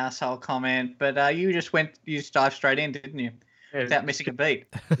in the arsehole comment, but you just dived straight in, didn't you? Yeah, Without missing a beat.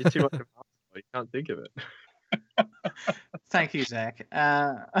 You're too much of an arsehole. You can't think of it. Thank you, Zach.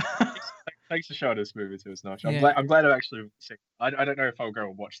 Thanks for showing us movies to us, Nosh. Yeah. I'm glad I've actually seen. I don't know if I'll go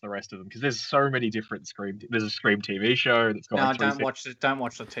and watch the rest of them, because there's so many different Scream. There's a Scream TV show that's got. No, like don't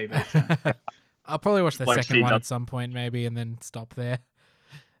watch the TV show. I'll probably watch the Like second one CW. at some point, maybe, and then stop there.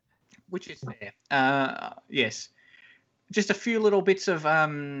 Which is fair. Yes. Just a few little bits of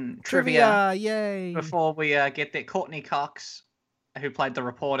trivia Yay! before we get there. Courtney Cox, who played the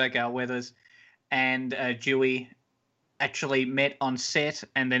reporter, Gal Weathers, and Dewey actually met on set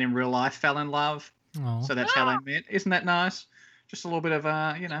and then in real life fell in love. Oh. So that's how they met. Isn't that nice? Just a little bit of,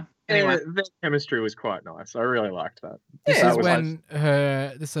 Anyway. Yeah, their chemistry was quite nice. I really liked that. This Yeah, is it was when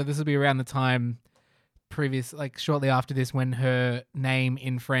this will be around the time shortly after this, when her name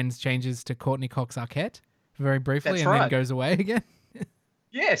in Friends changes to Courtney Cox Arquette very briefly. That's and right. then goes away again.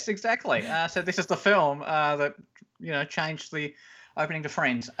 Yes, exactly. So this is the film that, changed the opening to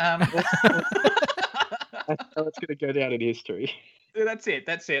Friends. It's going to go down in history. That's it.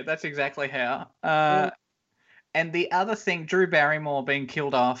 That's exactly how. And the other thing, Drew Barrymore being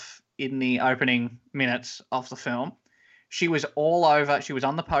killed off in the opening minutes of the film, she was all over. She was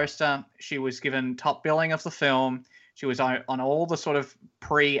on the poster. She was given top billing of the film. She was on all the sort of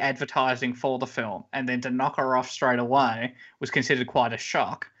pre-advertising for the film. And then to knock her off straight away was considered quite a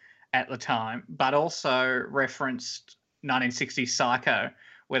shock at the time, but also referenced 1960s Psycho,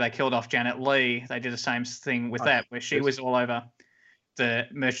 where they killed off Janet Leigh. They did the same thing with that, where she was all over the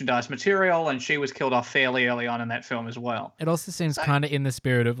merchandise material, and she was killed off fairly early on in that film as well. It also seems kind of in the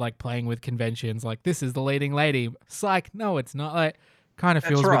spirit of like playing with conventions, like this is the leading lady. Psych, no, it's not. Like, kind of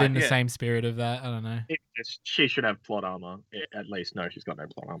feels within the same spirit of that. I don't know. She should have plot armor, at least. No, she's got no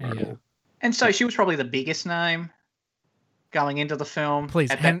plot armor at all. And so she was probably the biggest name going into the film.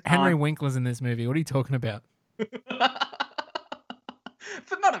 Please, Henry Winkler's in this movie. What are you talking about?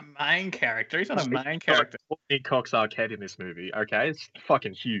 But not a main character. He's not a main character. Courtney Cox Arquette in this movie, okay? It's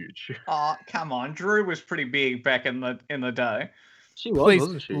fucking huge. Oh, come on. Drew was pretty big back in the day. She was,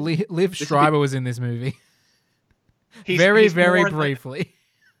 wasn't she? Liv Schreiber was in this movie. He's very more briefly.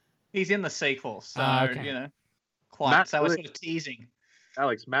 He's in the sequel, so, okay. quite. Matt So we're Lilley. sort of teasing.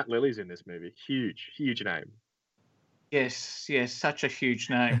 Alex, Matt Lilly's in this movie. Huge name. Yes, such a huge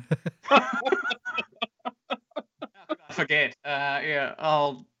name. How could I forget?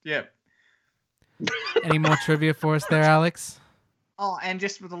 Yeah. Any more trivia for us there, Alex? Oh, and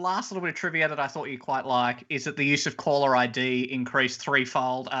just the last little bit of trivia that I thought you'd quite like is that the use of caller ID increased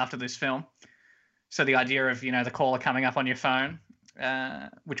threefold after this film. So the idea of, the caller coming up on your phone,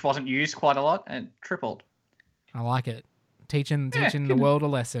 which wasn't used quite a lot, and tripled. I like it. Teaching the world a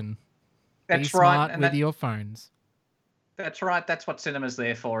lesson. That's Be right. smart And with your phones. That's right. That's what cinema's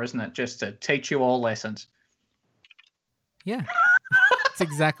there for, isn't it? Just to teach you all lessons. Yeah. That's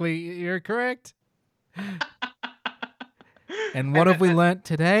exactly, you're correct. And what have we learnt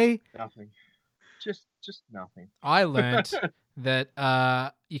today? Nothing. Just nothing. I learnt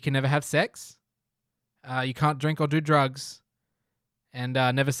that you can never have sex, you can't drink or do drugs, and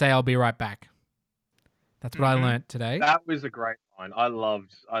never say I'll be right back. That's what I learnt today. That was a great line. I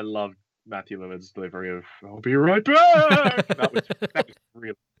loved Matthew Lillard's delivery of "I'll be right back."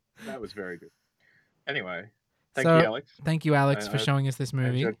 that was very good. Anyway, thank you, Alex. Thank you, Alex, for showing us this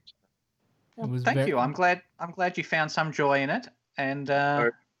movie. Thank you. I'm glad you found some joy in it. And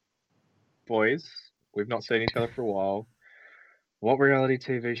boys, we've not seen each other for a while. What reality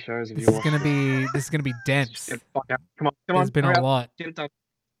TV shows have you This watched? is gonna be dense. Come on. There's been a lot. Get it done.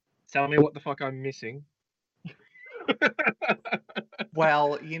 Tell me what the fuck I'm missing.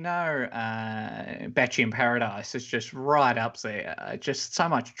 well, Batchy in Paradise is just right up there. Just so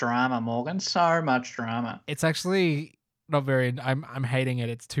much drama, Morgan. So much drama. It's actually not very. I'm hating it.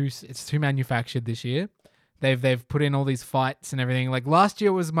 It's too manufactured this year. They've put in all these fights and everything. Like last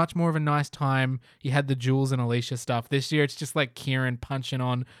year was much more of a nice time. You had the Jules and Alicia stuff. This year it's just like Kieran punching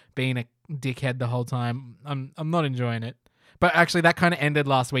on, being a dickhead the whole time. I'm not enjoying it. But actually that kind of ended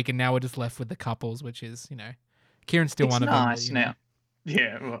last week, and now we're just left with the couples, which is Kieran's still one of them. Nice now.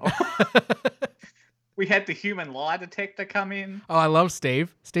 Yeah. Well. We had the human lie detector come in. Oh, I love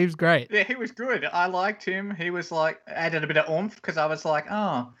Steve. Steve's great. Yeah, he was good. I liked him. He was like added a bit of oomph because I was like,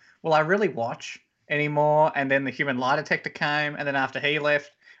 oh, will I really watch anymore? And then the human lie detector came, and then after he left,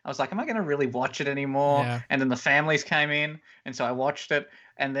 I was like, am I going to really watch it anymore? Yeah. And then the families came in, and so I watched it.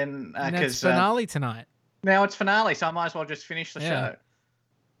 And then And it's because finale tonight. now it's finale, so I might as well just finish the show.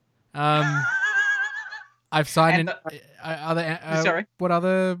 I've signed And in. Other, Sorry? What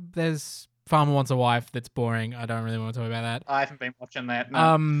other? There's Farmer Wants a Wife. That's boring. I don't really want to talk about that. I haven't been watching that.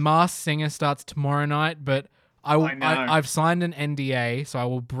 No. Masked Singer starts tomorrow night, but I know. I've signed an NDA, so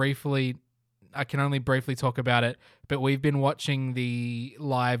I can only briefly talk about it. But we've been watching the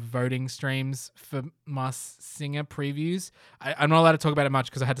live voting streams for Masked Singer previews. I'm not allowed to talk about it much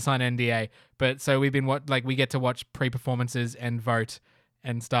because I had to sign an NDA. But so we've been we get to watch pre-performances and vote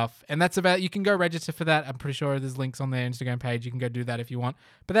and stuff. And that's about, you can go register for that. I'm pretty sure there's links on their Instagram page. You can go do that if you want.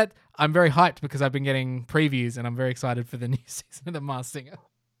 But I'm very hyped because I've been getting previews and I'm very excited for the new season of The Masked Singer.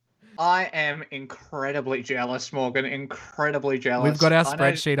 I am incredibly jealous, Morgan. Incredibly jealous. We've got our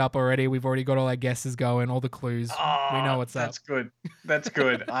spreadsheet up already. We've already got all our guesses going, all the clues. We know what's up. That's good. That's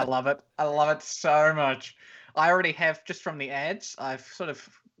good. I love it. I love it so much. I already have, just from the ads, I've sort of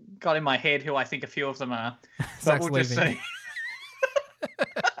got in my head who I think a few of them are. But we'll just see.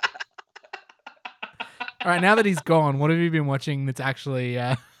 All right, now that he's gone, what have you been watching that's actually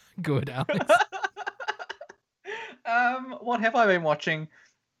good, Alex? What have I been watching?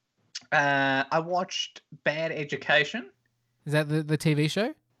 I watched Bad Education. Is that the TV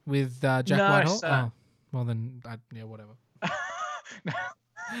show with Jack No, Whitehall? sir. Oh, well then, yeah, whatever.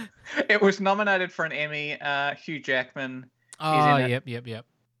 It was nominated for an Emmy. Hugh Jackman. Oh, in it. yep.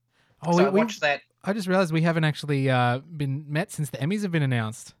 Oh, So I watched that. I just realized we haven't actually been met since the Emmys have been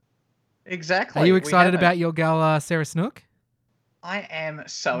announced. Exactly. Are you We excited haven't. about your gal, Sarah Snook? I am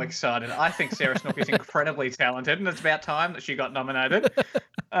so excited. I think Sarah Snook is incredibly talented, and it's about time that she got nominated.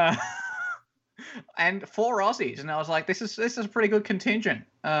 And 4 Aussies, and I was like, this is a pretty good contingent.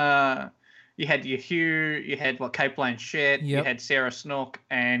 You had your Hugh, you had Kate Blanchett, you Yep. had Sarah Snook,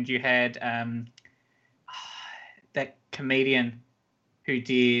 and you had that comedian who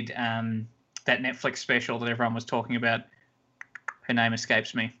did that Netflix special that everyone was talking about. Her name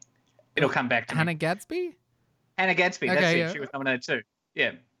escapes me. It'll come back to Hannah me. Gadsby? Hannah Gadsby. Okay, That's it. yeah. She was nominated too.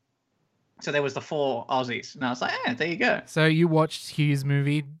 Yeah. So there was the 4 Aussies, and I was like, there you go. So you watched Hugh's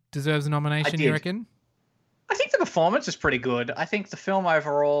movie, deserves a nomination, you did. reckon? I think the performance is pretty good. I think the film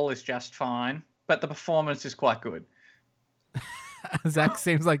overall is just fine, but the performance is quite good. Zach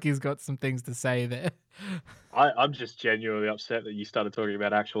seems like he's got some things to say there. I'm just genuinely upset that you started talking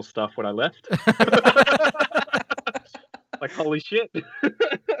about actual stuff when I left. Like, holy shit.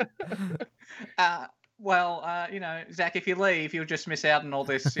 Zach, if you leave, you'll just miss out on all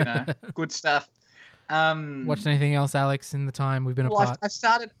this, good stuff. Watched anything else, Alex, in the time we've been Well, apart?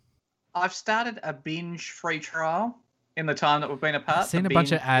 I've started a binge free trial in the time that we've been apart. I've seen The a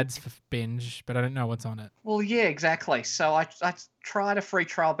bunch of binge- ads for Binge, but I don't know what's on it. Well, yeah, exactly. So I tried a free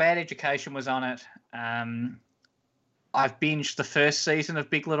trial. Bad Education was on it. I've binged the first season of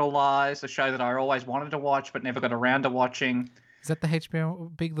Big Little Lies, a show that I always wanted to watch but never got around to watching. Is that the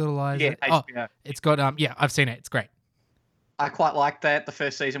HBO Big Little Lies? Yeah, Oh, HBO. it's got yeah, I've seen it. It's great. I quite liked that. The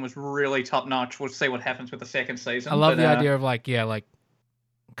first season was really top notch. We'll see what happens with the second season. I love but, the idea of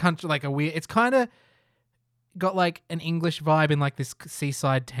country, like a weird. It's kind of got like an English vibe in like this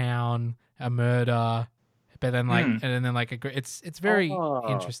seaside town, a murder, but then and then it's very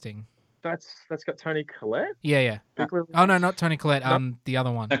interesting. That's got Tony Collette? Yeah. Big Little Oh no, not Tony Collette. The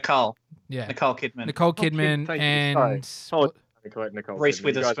other one. Nicole Yeah, Kidman. Nicole Kidman thank you. and Tony Collette, Nicole Reese Kidman.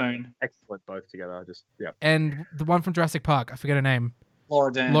 You guys are Witherspoon. excellent both together. and the one from Jurassic Park. I forget her name.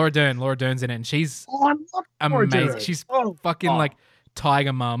 Laura Dern. Laura Dern. Laura Dern's in it, and she's Oh, I love Laura amazing. Dern. She's Oh, fucking like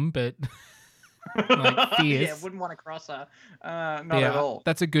tiger mum, but like fierce. Yeah, wouldn't want to cross her. Not Yeah, at all.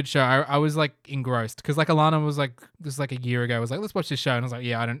 That's a good show. I was like engrossed because like Alana was like, this was like a year ago. I was like, let's watch this show, and I was like,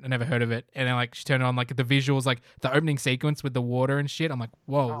 yeah, I never heard of it. And then like she turned it on, like the visuals, like the opening sequence with the water and shit. I'm like,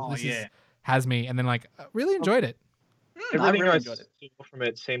 whoa, Oh, this yeah. has me. And then like really enjoyed it. I Everything really I enjoyed it. saw from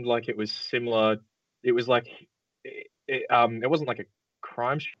it seemed like it was similar. It was like it wasn't like a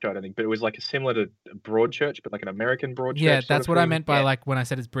crime show, I don't think, but it was like similar to Broadchurch, but like an American Broadchurch. Yeah, sort that's of what I thing. meant by Yeah. like when I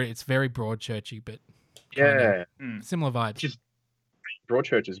said it's very Broadchurchy, but kinda Yeah, similar vibes. just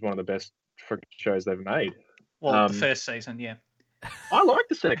Broadchurch is one of the best freaking shows they've made. Well, the first season, yeah. I like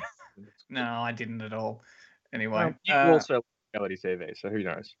the second. No, I didn't at all. Anyway. You also like reality TV, so who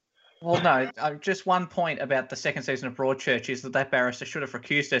knows? Well, no, just one point about the second season of Broadchurch is that barrister should have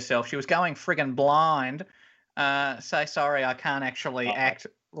recused herself. She was going friggin' blind. Say, sorry, I can't actually act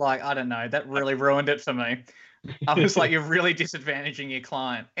Like, I don't know. That really ruined it for me. I was like, you're really disadvantaging your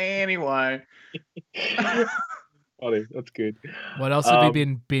client. Anyway. Funny, that's good. What else have you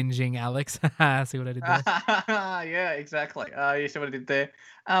been binging, Alex? See what I did there? Yeah, exactly. You see what I did there.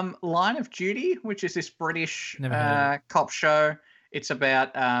 Line of Duty, which is this British Never heard of cop show. It's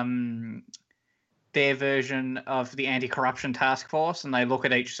about their version of the anti-corruption task force, and they look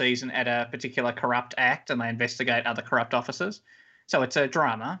at each season at a particular corrupt act, and they investigate other corrupt officers. So it's a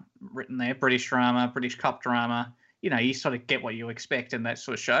drama written there, British drama, British cop drama. You know, you sort of get what you expect in that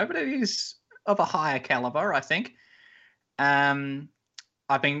sort of show, but it is of a higher caliber, I think.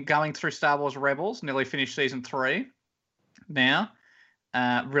 I've been going through Star Wars Rebels, nearly finished season 3 now.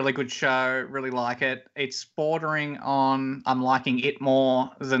 Really good show, really like it. It's bordering on I'm liking it more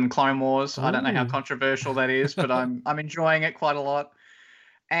than Clone Wars. I don't know how Ooh. controversial that is, but I'm enjoying it quite a lot.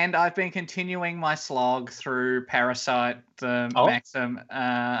 And I've been continuing my slog through Parasite, the Maxim.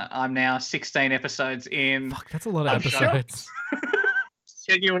 I'm now 16 episodes in. Fuck, that's a lot of episodes.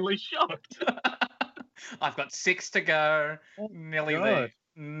 Genuinely shocked. I've got 6 to go. Nearly God. there.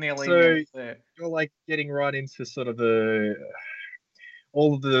 Nearly there. You're like getting right into sort of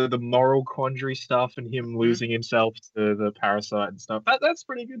all of the moral quandary stuff and him losing himself to the parasite and stuff. That's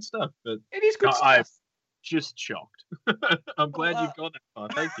pretty good stuff. But it is good stuff. I'm just shocked. I'm glad you've got that far.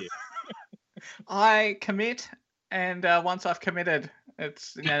 Thank you. I commit, and once I've committed,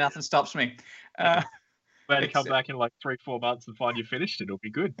 it's nothing stops me. Glad to come back in like 3-4 months and find you finished it. It'll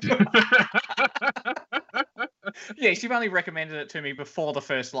be good. Yes, you've only recommended it to me before the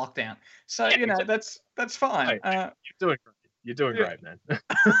first lockdown, so that's fine. Hey, you're doing great. You're doing great, man.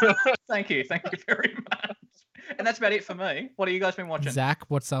 Thank you very much. And that's about it for me. What have you guys been watching? Zach,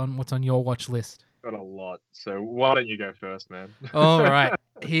 what's on your watch list? Got a lot. So why don't you go first, man? All right,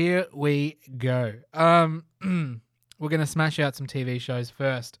 here we go. We're gonna smash out some TV shows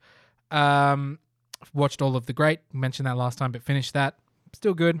first. Watched all of The Great. Mentioned that last time, but finished that.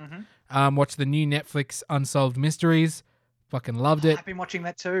 Still good. Mm-hmm. Watched the new Netflix Unsolved Mysteries. Fucking loved it. I've been watching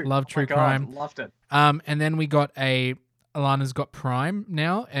that too. Love true crime. Loved it. And then we got Alana's got Prime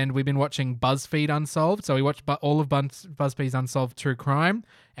now, and we've been watching BuzzFeed Unsolved. So we watched all of BuzzFeed's Unsolved True Crime,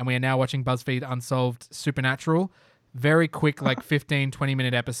 and we are now watching BuzzFeed Unsolved Supernatural. Very quick, like 15,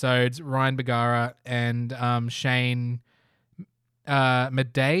 20-minute episodes. Ryan Bergara and Shane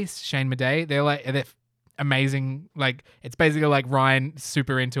Madej. They're amazing. Like, it's basically like Ryan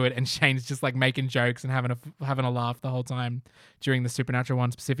super into it, and Shane's just like making jokes and having a laugh the whole time during the Supernatural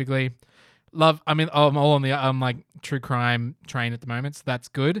one specifically. I'm all on the like true crime train at the moment, so that's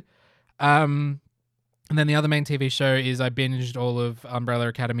good. And then the other main TV show is I binged all of Umbrella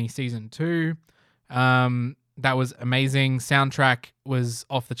Academy season 2. That was amazing. Soundtrack was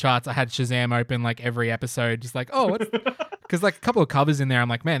off the charts. I had Shazam open like every episode, just like, oh, what's because like a couple of covers in there. I'm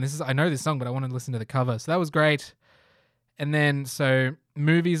like, man, I know this song, but I want to listen to the cover. So that was great. And then so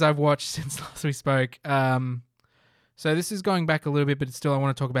movies I've watched since last we spoke. So this is going back a little bit, but still I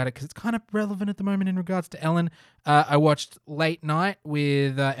want to talk about it because it's kind of relevant at the moment in regards to Ellen. I watched Late Night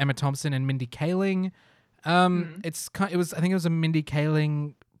with Emma Thompson and Mindy Kaling. I think it was a Mindy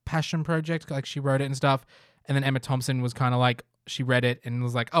Kaling passion project. Like she wrote it and stuff. And then Emma Thompson was kind of like, she read it and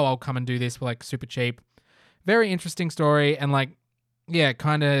was like, oh, I'll come and do this for like super cheap. Very interesting story and like, yeah,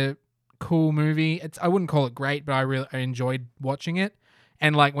 kind of cool movie. I wouldn't call it great, but I enjoyed watching it.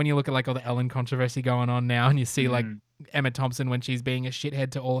 And like when you look at like all the Ellen controversy going on now and you see like Emma Thompson when she's being a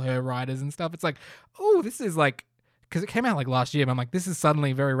shithead to all her writers and stuff, it's like, oh, this is like, because it came out like last year, but I'm like, this is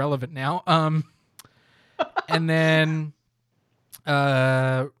suddenly very relevant now. And then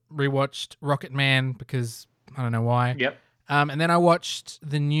rewatched Rocket Man because I don't know why. Yep. And then I watched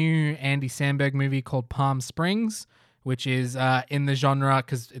the new Andy Samberg movie called Palm Springs, which is in the genre,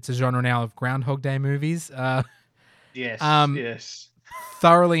 because it's a genre now of Groundhog Day movies. Yes. Yes.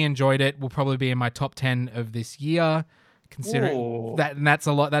 Thoroughly enjoyed it. Will probably be in my top 10 of this year. Considering that, and that's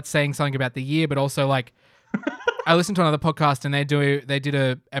a lot. That's saying something about the year, but also like, I listened to another podcast and they did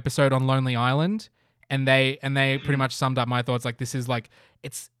a episode on Lonely Island, and they pretty much summed up my thoughts. Like, this is like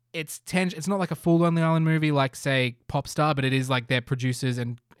it's not like a full Lonely Island movie like say Popstar, but it is like their producers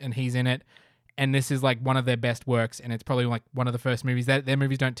and he's in it, and this is like one of their best works, and it's probably like one of the first movies that their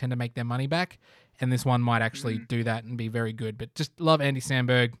movies don't tend to make their money back, and this one might actually do that and be very good. But just love Andy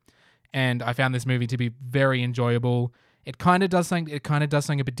Samberg, and I found this movie to be very enjoyable. It kind of does something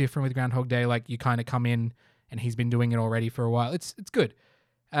a bit different with Groundhog Day. Like you kind of come in and he's been doing it already for a while. It's good.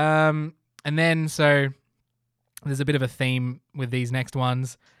 And then so there's a bit of a theme with these next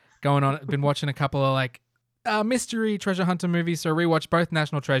ones going on. I've been watching a couple of like mystery treasure hunter movies. So I rewatched both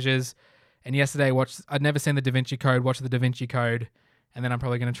National Treasures, and yesterday I'd never seen the Da Vinci Code. Watched the Da Vinci Code, and then I'm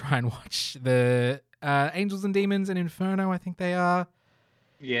probably going to try and watch the Angels and Demons and Inferno. I think they are.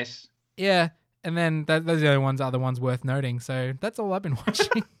 Yes. Yeah, and then those are the other ones worth noting. So that's all I've been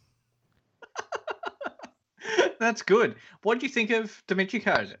watching. That's good. What did you think of Da Vinci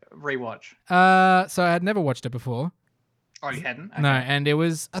Code rewatch? So I had never watched it before. Oh, you hadn't? Okay. No, and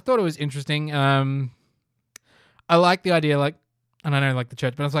I thought it was interesting. I like the idea, like, and I know like the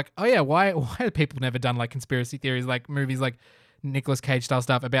church, but I was like, oh yeah, why have people never done like conspiracy theories, like movies like Nicolas Cage style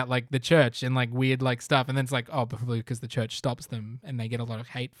stuff about like the church and like weird like stuff, and then it's like, oh, probably because the church stops them and they get a lot of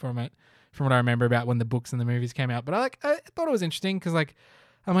hate from it, from what I remember about when the books and the movies came out. But I thought it was interesting because like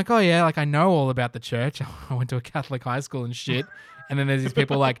I'm like, oh yeah, like I know all about the church. I went to a Catholic high school and shit, and then there's these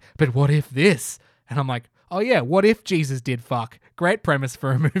people like, but what if this? And I'm like, oh yeah, what if Jesus did fuck? Great premise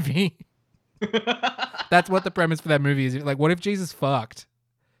for a movie. That's what the premise for that movie is. Like, what if Jesus fucked?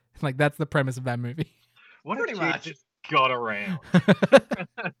 Like, that's the premise of that movie. What Pretty if much. Jesus got around?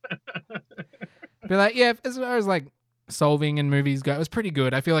 But like, yeah, as far as like solving and movies go, it was pretty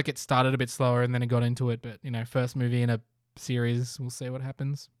good. I feel like it started a bit slower and then it got into it. But you know, first movie in a series, we'll see what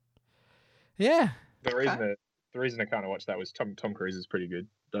happens. Yeah. The reason I kind of watched that was Tom Cruise is pretty good.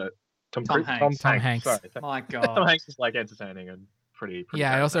 But Tom Cruise? Hanks. Tom Hanks. Sorry. My Tom God. Hanks is like entertaining and pretty Yeah,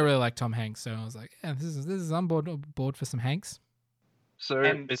 I great. also really like Tom Hanks, so I was like, yeah, this is I'm bored for some Hanks. So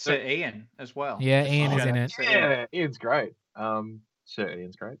And is Sir it- Ian as well. Yeah, Ian is Shout in out it. to Sir Ian. Yeah, Ian's great. Sir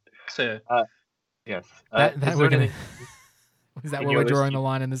Ian's great. Sir. Yes. That is we're there gonna. anything- Is that in where your we're drawing list, the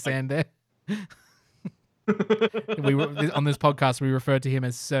line in the like- sand there? On this podcast, we referred to him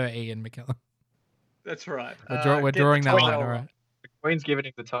as Sir Ian McKellen. That's right. We're Get drawing the that title. line, all right. The Queen's giving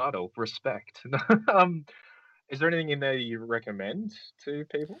him the title. Respect. Is there anything in there you recommend to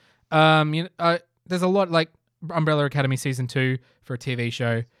people? There's a lot like Umbrella Academy season 2 for a TV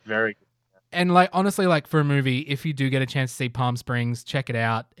show, Very good. and like honestly, like for a movie, if you do get a chance to see Palm Springs, check it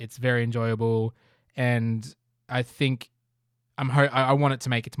out. It's very enjoyable, and I think I want it to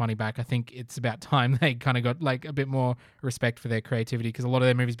make its money back. I think it's about time they kind of got like a bit more respect for their creativity because a lot of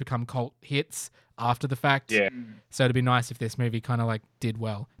their movies become cult hits after the fact. Yeah. So it'd be nice if this movie kind of like did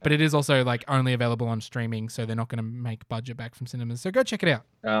well. But it is also like only available on streaming, so they're not going to make budget back from cinemas. So go check it out.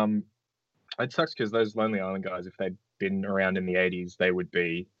 It sucks because those Lonely Island guys, if they'd been around in the 80s, they would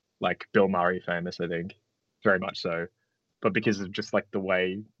be like Bill Murray famous, I think. Very much so. But because of just like the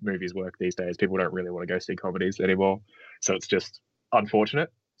way movies work these days, people don't really want to go see comedies anymore. So it's just unfortunate.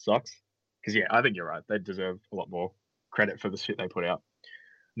 Sucks. Because yeah, I think you're right. They deserve a lot more credit for the shit they put out.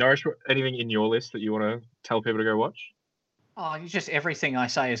 Norris, anything in your list that you want to tell people to go watch? Oh, just everything I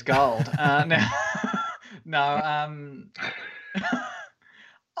say is gold. No.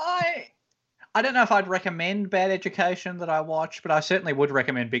 I don't know if I'd recommend Bad Education that I watch, but I certainly would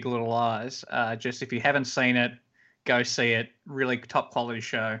recommend Big Little Lies. Just if you haven't seen it, go see it. Really top quality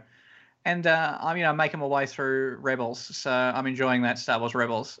show. And I'm making my way through Rebels, so I'm enjoying that. Star Wars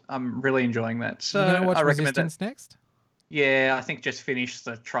Rebels. I'm really enjoying that. So You gonna watch I recommend Resistance that. next? Yeah, I think just finished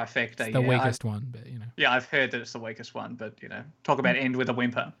the trifecta. It's the weakest one, but you know. Yeah, I've heard that it's the weakest one, but talk about end with a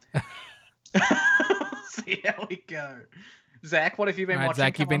whimper. See how we go. Zach, what have you been All right, watching?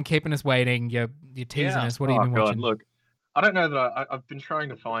 Zach, you've Come been on. keeping us waiting. You're teasing Yeah. us. What have you been watching? Look, I don't know that I've been trying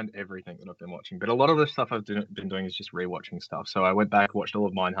to find everything that I've been watching, but a lot of the stuff I've been doing is just rewatching stuff. So I went back, watched all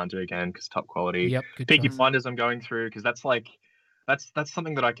of Mindhunter again because top quality. Yep, good Peaky choice. Blinders I'm going through because that's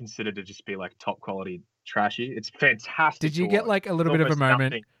something that I consider to just be like top quality trashy. It's fantastic. Did you to get watch. like a little There's bit of a almost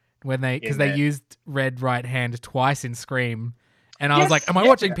moment nothing when because in they there. used Red Right Hand twice in Scream, and I was Yes, like, "Am I yeah,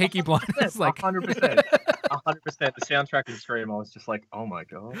 watching Peaky Blinders?" Like, 100%. 100%. The soundtrack in Scream, I was just like, oh my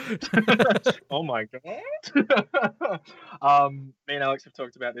god. Oh my god. Me and Alex have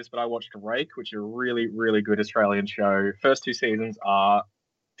talked about this, but I watched Rake, which is a really, really good Australian show. First 2 seasons are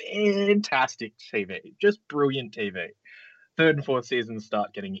fantastic TV. Just brilliant TV. Third and fourth seasons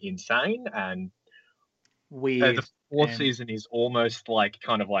start getting insane, and Weird. the fourth and- season is almost like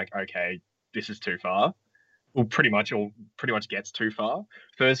kind of like, okay, this is too far. Well, pretty much gets too far.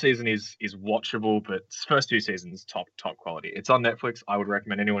 First season is watchable, but first 2 seasons top quality. It's on Netflix. I would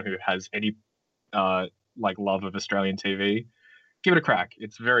recommend anyone who has any like love of Australian TV, give it a crack.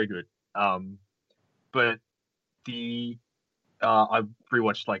 It's very good. But I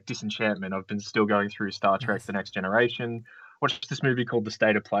rewatched like Disenchantment. I've been still going through Star Trek: Nice. The Next Generation. Watched this movie called The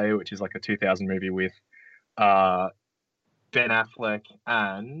State of Play, which is like a 2000 movie with Ben Affleck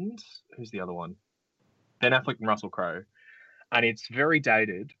and who's the other one? Ben Affleck and Russell Crowe, and it's very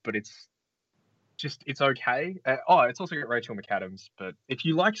dated, but it's okay. It's also got Rachel McAdams. But if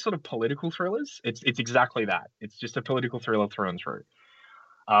you like sort of political thrillers, it's exactly that. It's just a political thriller through and through.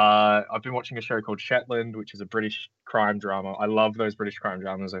 I've been watching a show called Shetland, which is a British crime drama. I love those British crime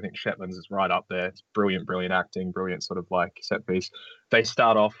dramas. I think Shetlands is right up there. It's brilliant, brilliant acting, brilliant sort of like set piece. They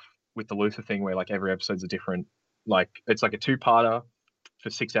start off with the Luther thing where like every episode's a different, like it's like a two-parter for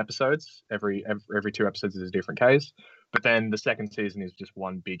 6 episodes. Every 2 episodes is a different case. But then the second season is just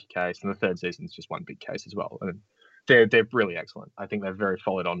one big case, and the third season is just one big case as well. And they're really excellent. I think they're very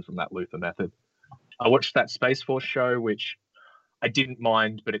followed on from that Luther method. I watched that Space Force show, which I didn't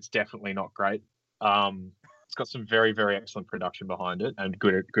mind, but it's definitely not great. It's got some very, very excellent production behind it and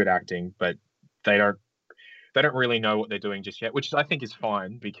good acting, but they don't really know what they're doing just yet, which I think is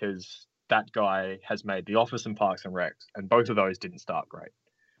fine because that guy has made The Office and Parks and Recs, and both of those didn't start great.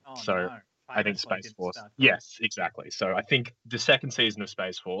 So no. I think Space Force. Yes, exactly. So I think the second season of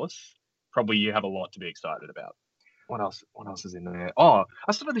Space Force, probably you have a lot to be excited about. What else is in there? Oh,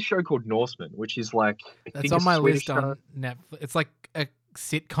 I started a show called Norseman, which is like that's on my list on Netflix. It's like a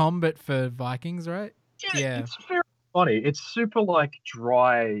sitcom, but for Vikings, right? Yeah. It's very funny. It's super like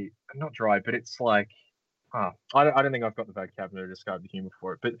dry, not dry, but it's like, I don't think I've got the vocabulary to describe the humor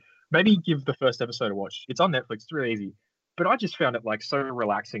for it. But maybe give the first episode a watch. It's on Netflix. It's really easy. But I just found it like so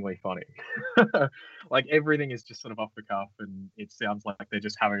relaxingly funny. Like everything is just sort of off the cuff, and it sounds like they're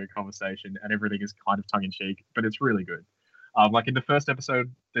just having a conversation, and everything is kind of tongue in cheek, but it's really good. Like in the first episode,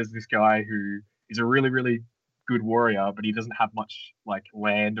 there's this guy who is a really, really good warrior, but he doesn't have much like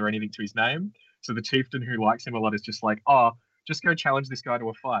land or anything to his name. So the chieftain who likes him a lot is just like, oh, just go challenge this guy to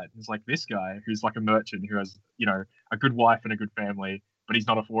a fight. And it's like this guy who's like a merchant who has, you know, a good wife and a good family, but he's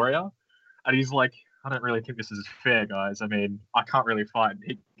not a warrior. And he's like, I don't really think this is fair, guys. I mean, I can't really fight.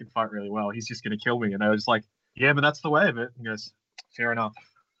 He can fight really well. He's just going to kill me. And I was like, yeah, but that's the way of it. And he goes, fair enough.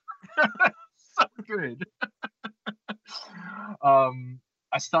 So good.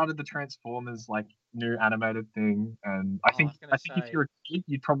 I started the Transformers like new animated thing, and I think if you're a kid,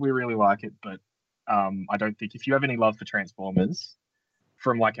 you'd probably really like it. But I don't think if you have any love for Transformers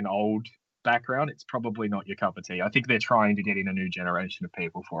from like an old background, it's probably not your cup of tea. I think they're trying to get in a new generation of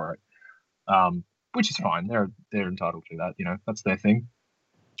people for it. Which is fine. They're entitled to that. You know, that's their thing.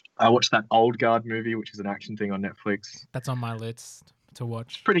 I watched that Old Guard movie, which is an action thing on Netflix. That's on my list to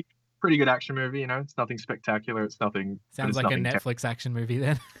watch. Pretty good action movie. You know, it's nothing spectacular. It's nothing. Sounds like a Netflix action movie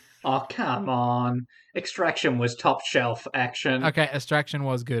then. Oh, come on. Extraction was top shelf action. Okay, Extraction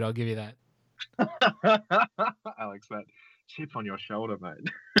was good. I'll give you that. Alex, that chip on your shoulder, mate.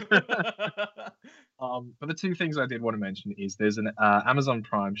 But the two things I did want to mention is there's an Amazon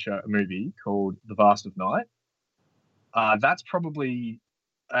Prime movie called The Vast of Night. That's probably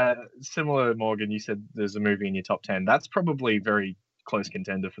similar, Morgan. You said there's a movie in your top 10. That's probably very close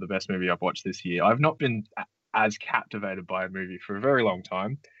contender for the best movie I've watched this year. I've not been as captivated by a movie for a very long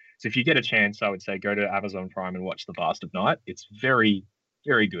time. So if you get a chance, I would say go to Amazon Prime and watch The Vast of Night. It's very,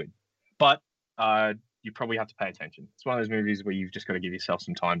 very good. But you probably have to pay attention. It's one of those movies where you've just got to give yourself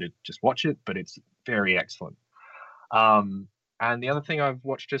some time to just watch it, but it's very excellent. And the other thing I've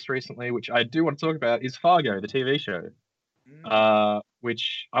watched just recently, which I do want to talk about, is Fargo, the TV show.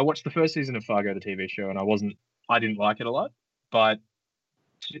 Which I watched the first season of Fargo, the TV show, and I didn't like it a lot. But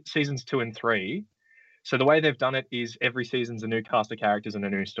seasons 2 and 3, so the way they've done it is every season's a new cast of characters and a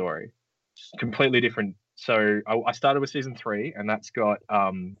new story. It's completely different. So I started with season 3, and that's got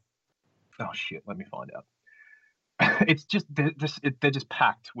oh shit, let me find out. It's just they're just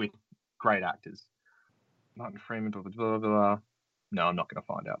packed with great actors. Martin Freeman, blah, blah, blah, blah. No, I'm not going to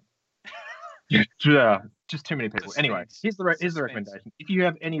find out. Just too many people. Anyway, here's the recommendation. If you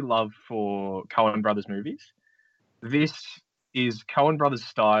have any love for Coen Brothers movies, this is Coen Brothers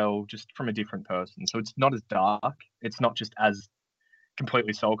style, just from a different person. So it's not as dark. It's not just as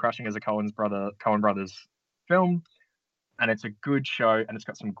completely soul crushing as a Coen Brothers film. And it's a good show, and it's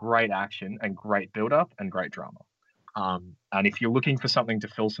got some great action and great build up and great drama. And if you're looking for something to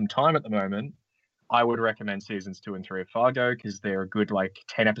fill some time at the moment, I would recommend seasons 2 and 3 of Fargo, because they're a good like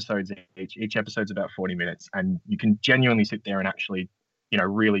 10 episodes each. Each episode's about 40 minutes, and you can genuinely sit there and actually, you know,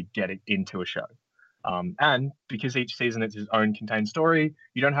 really get it into a show. And because each season is its own contained story,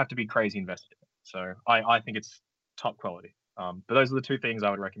 you don't have to be crazy invested in it. So I think it's top quality. But those are the two things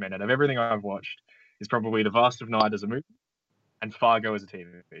I would recommend. Out of everything I've watched, is probably The Vast of Night as a movie and Fargo as a TV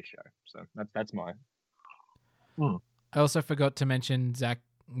show. So that's mine. I also forgot to mention, Zach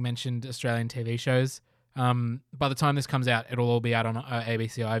mentioned Australian TV shows. By the time this comes out, it'll all be out on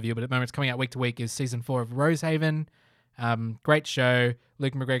ABC iView, but at the moment it's coming out week to week, is season 4 of Rosehaven. Great show.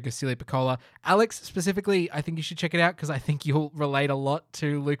 Luke McGregor, Celia Piccola. Alex, specifically, I think you should check it out, because I think you'll relate a lot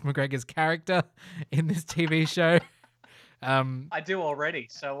to Luke McGregor's character in this TV show. I do already,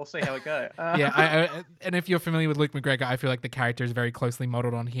 so we'll see how it goes. Yeah, and if you're familiar with Luke McGregor, I feel like the character is very closely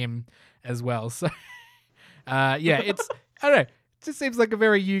modeled on him as well. So, it's I don't know. It just seems like a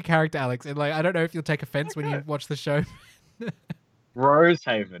very you character, Alex. And like, I don't know if you'll take offense when you watch the show.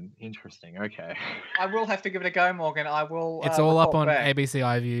 Rosehaven, interesting. Okay. I will have to give it a go, Morgan. I will. It's all up on back. ABC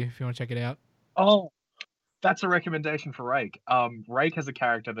iView if you want to check it out. Oh, that's a recommendation for Rake. Rake has a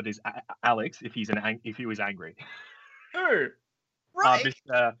character that is Alex if he was angry. Who? Rake?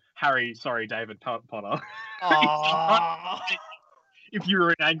 Mr. Harry, sorry, David Potter. Oh. If you were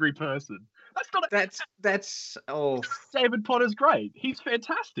an angry person. That's David Potter's great. He's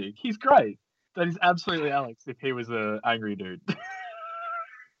fantastic. He's great. That is absolutely Alex if he was an angry dude.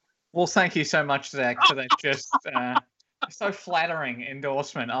 Well, thank you so much, Zach, for that just so flattering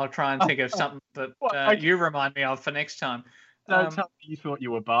endorsement. I'll try and think of something that you remind me of for next time. Don't tell me you thought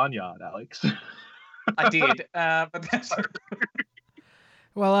you were Barnyard, Alex. I did, but that's...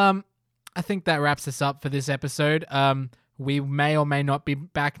 Well, I think that wraps us up for this episode. We may or may not be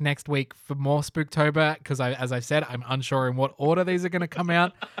back next week for more Spooktober because, as I said, I'm unsure in what order these are going to come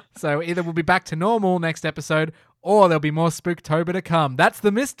out. So either we'll be back to normal next episode or there'll be more Spooktober to come. That's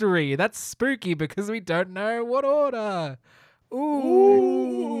the mystery. That's spooky because we don't know what order.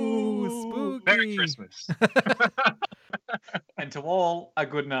 Ooh, spooky. Merry Christmas. And to all, a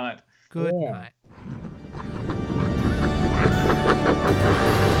good night. Good night.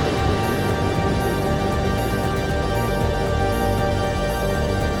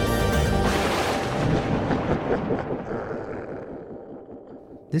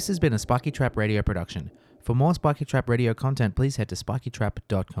 This has been a Spiky Trap Radio production. For more Spiky Trap Radio content, please head to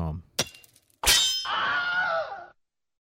spikytrap.com.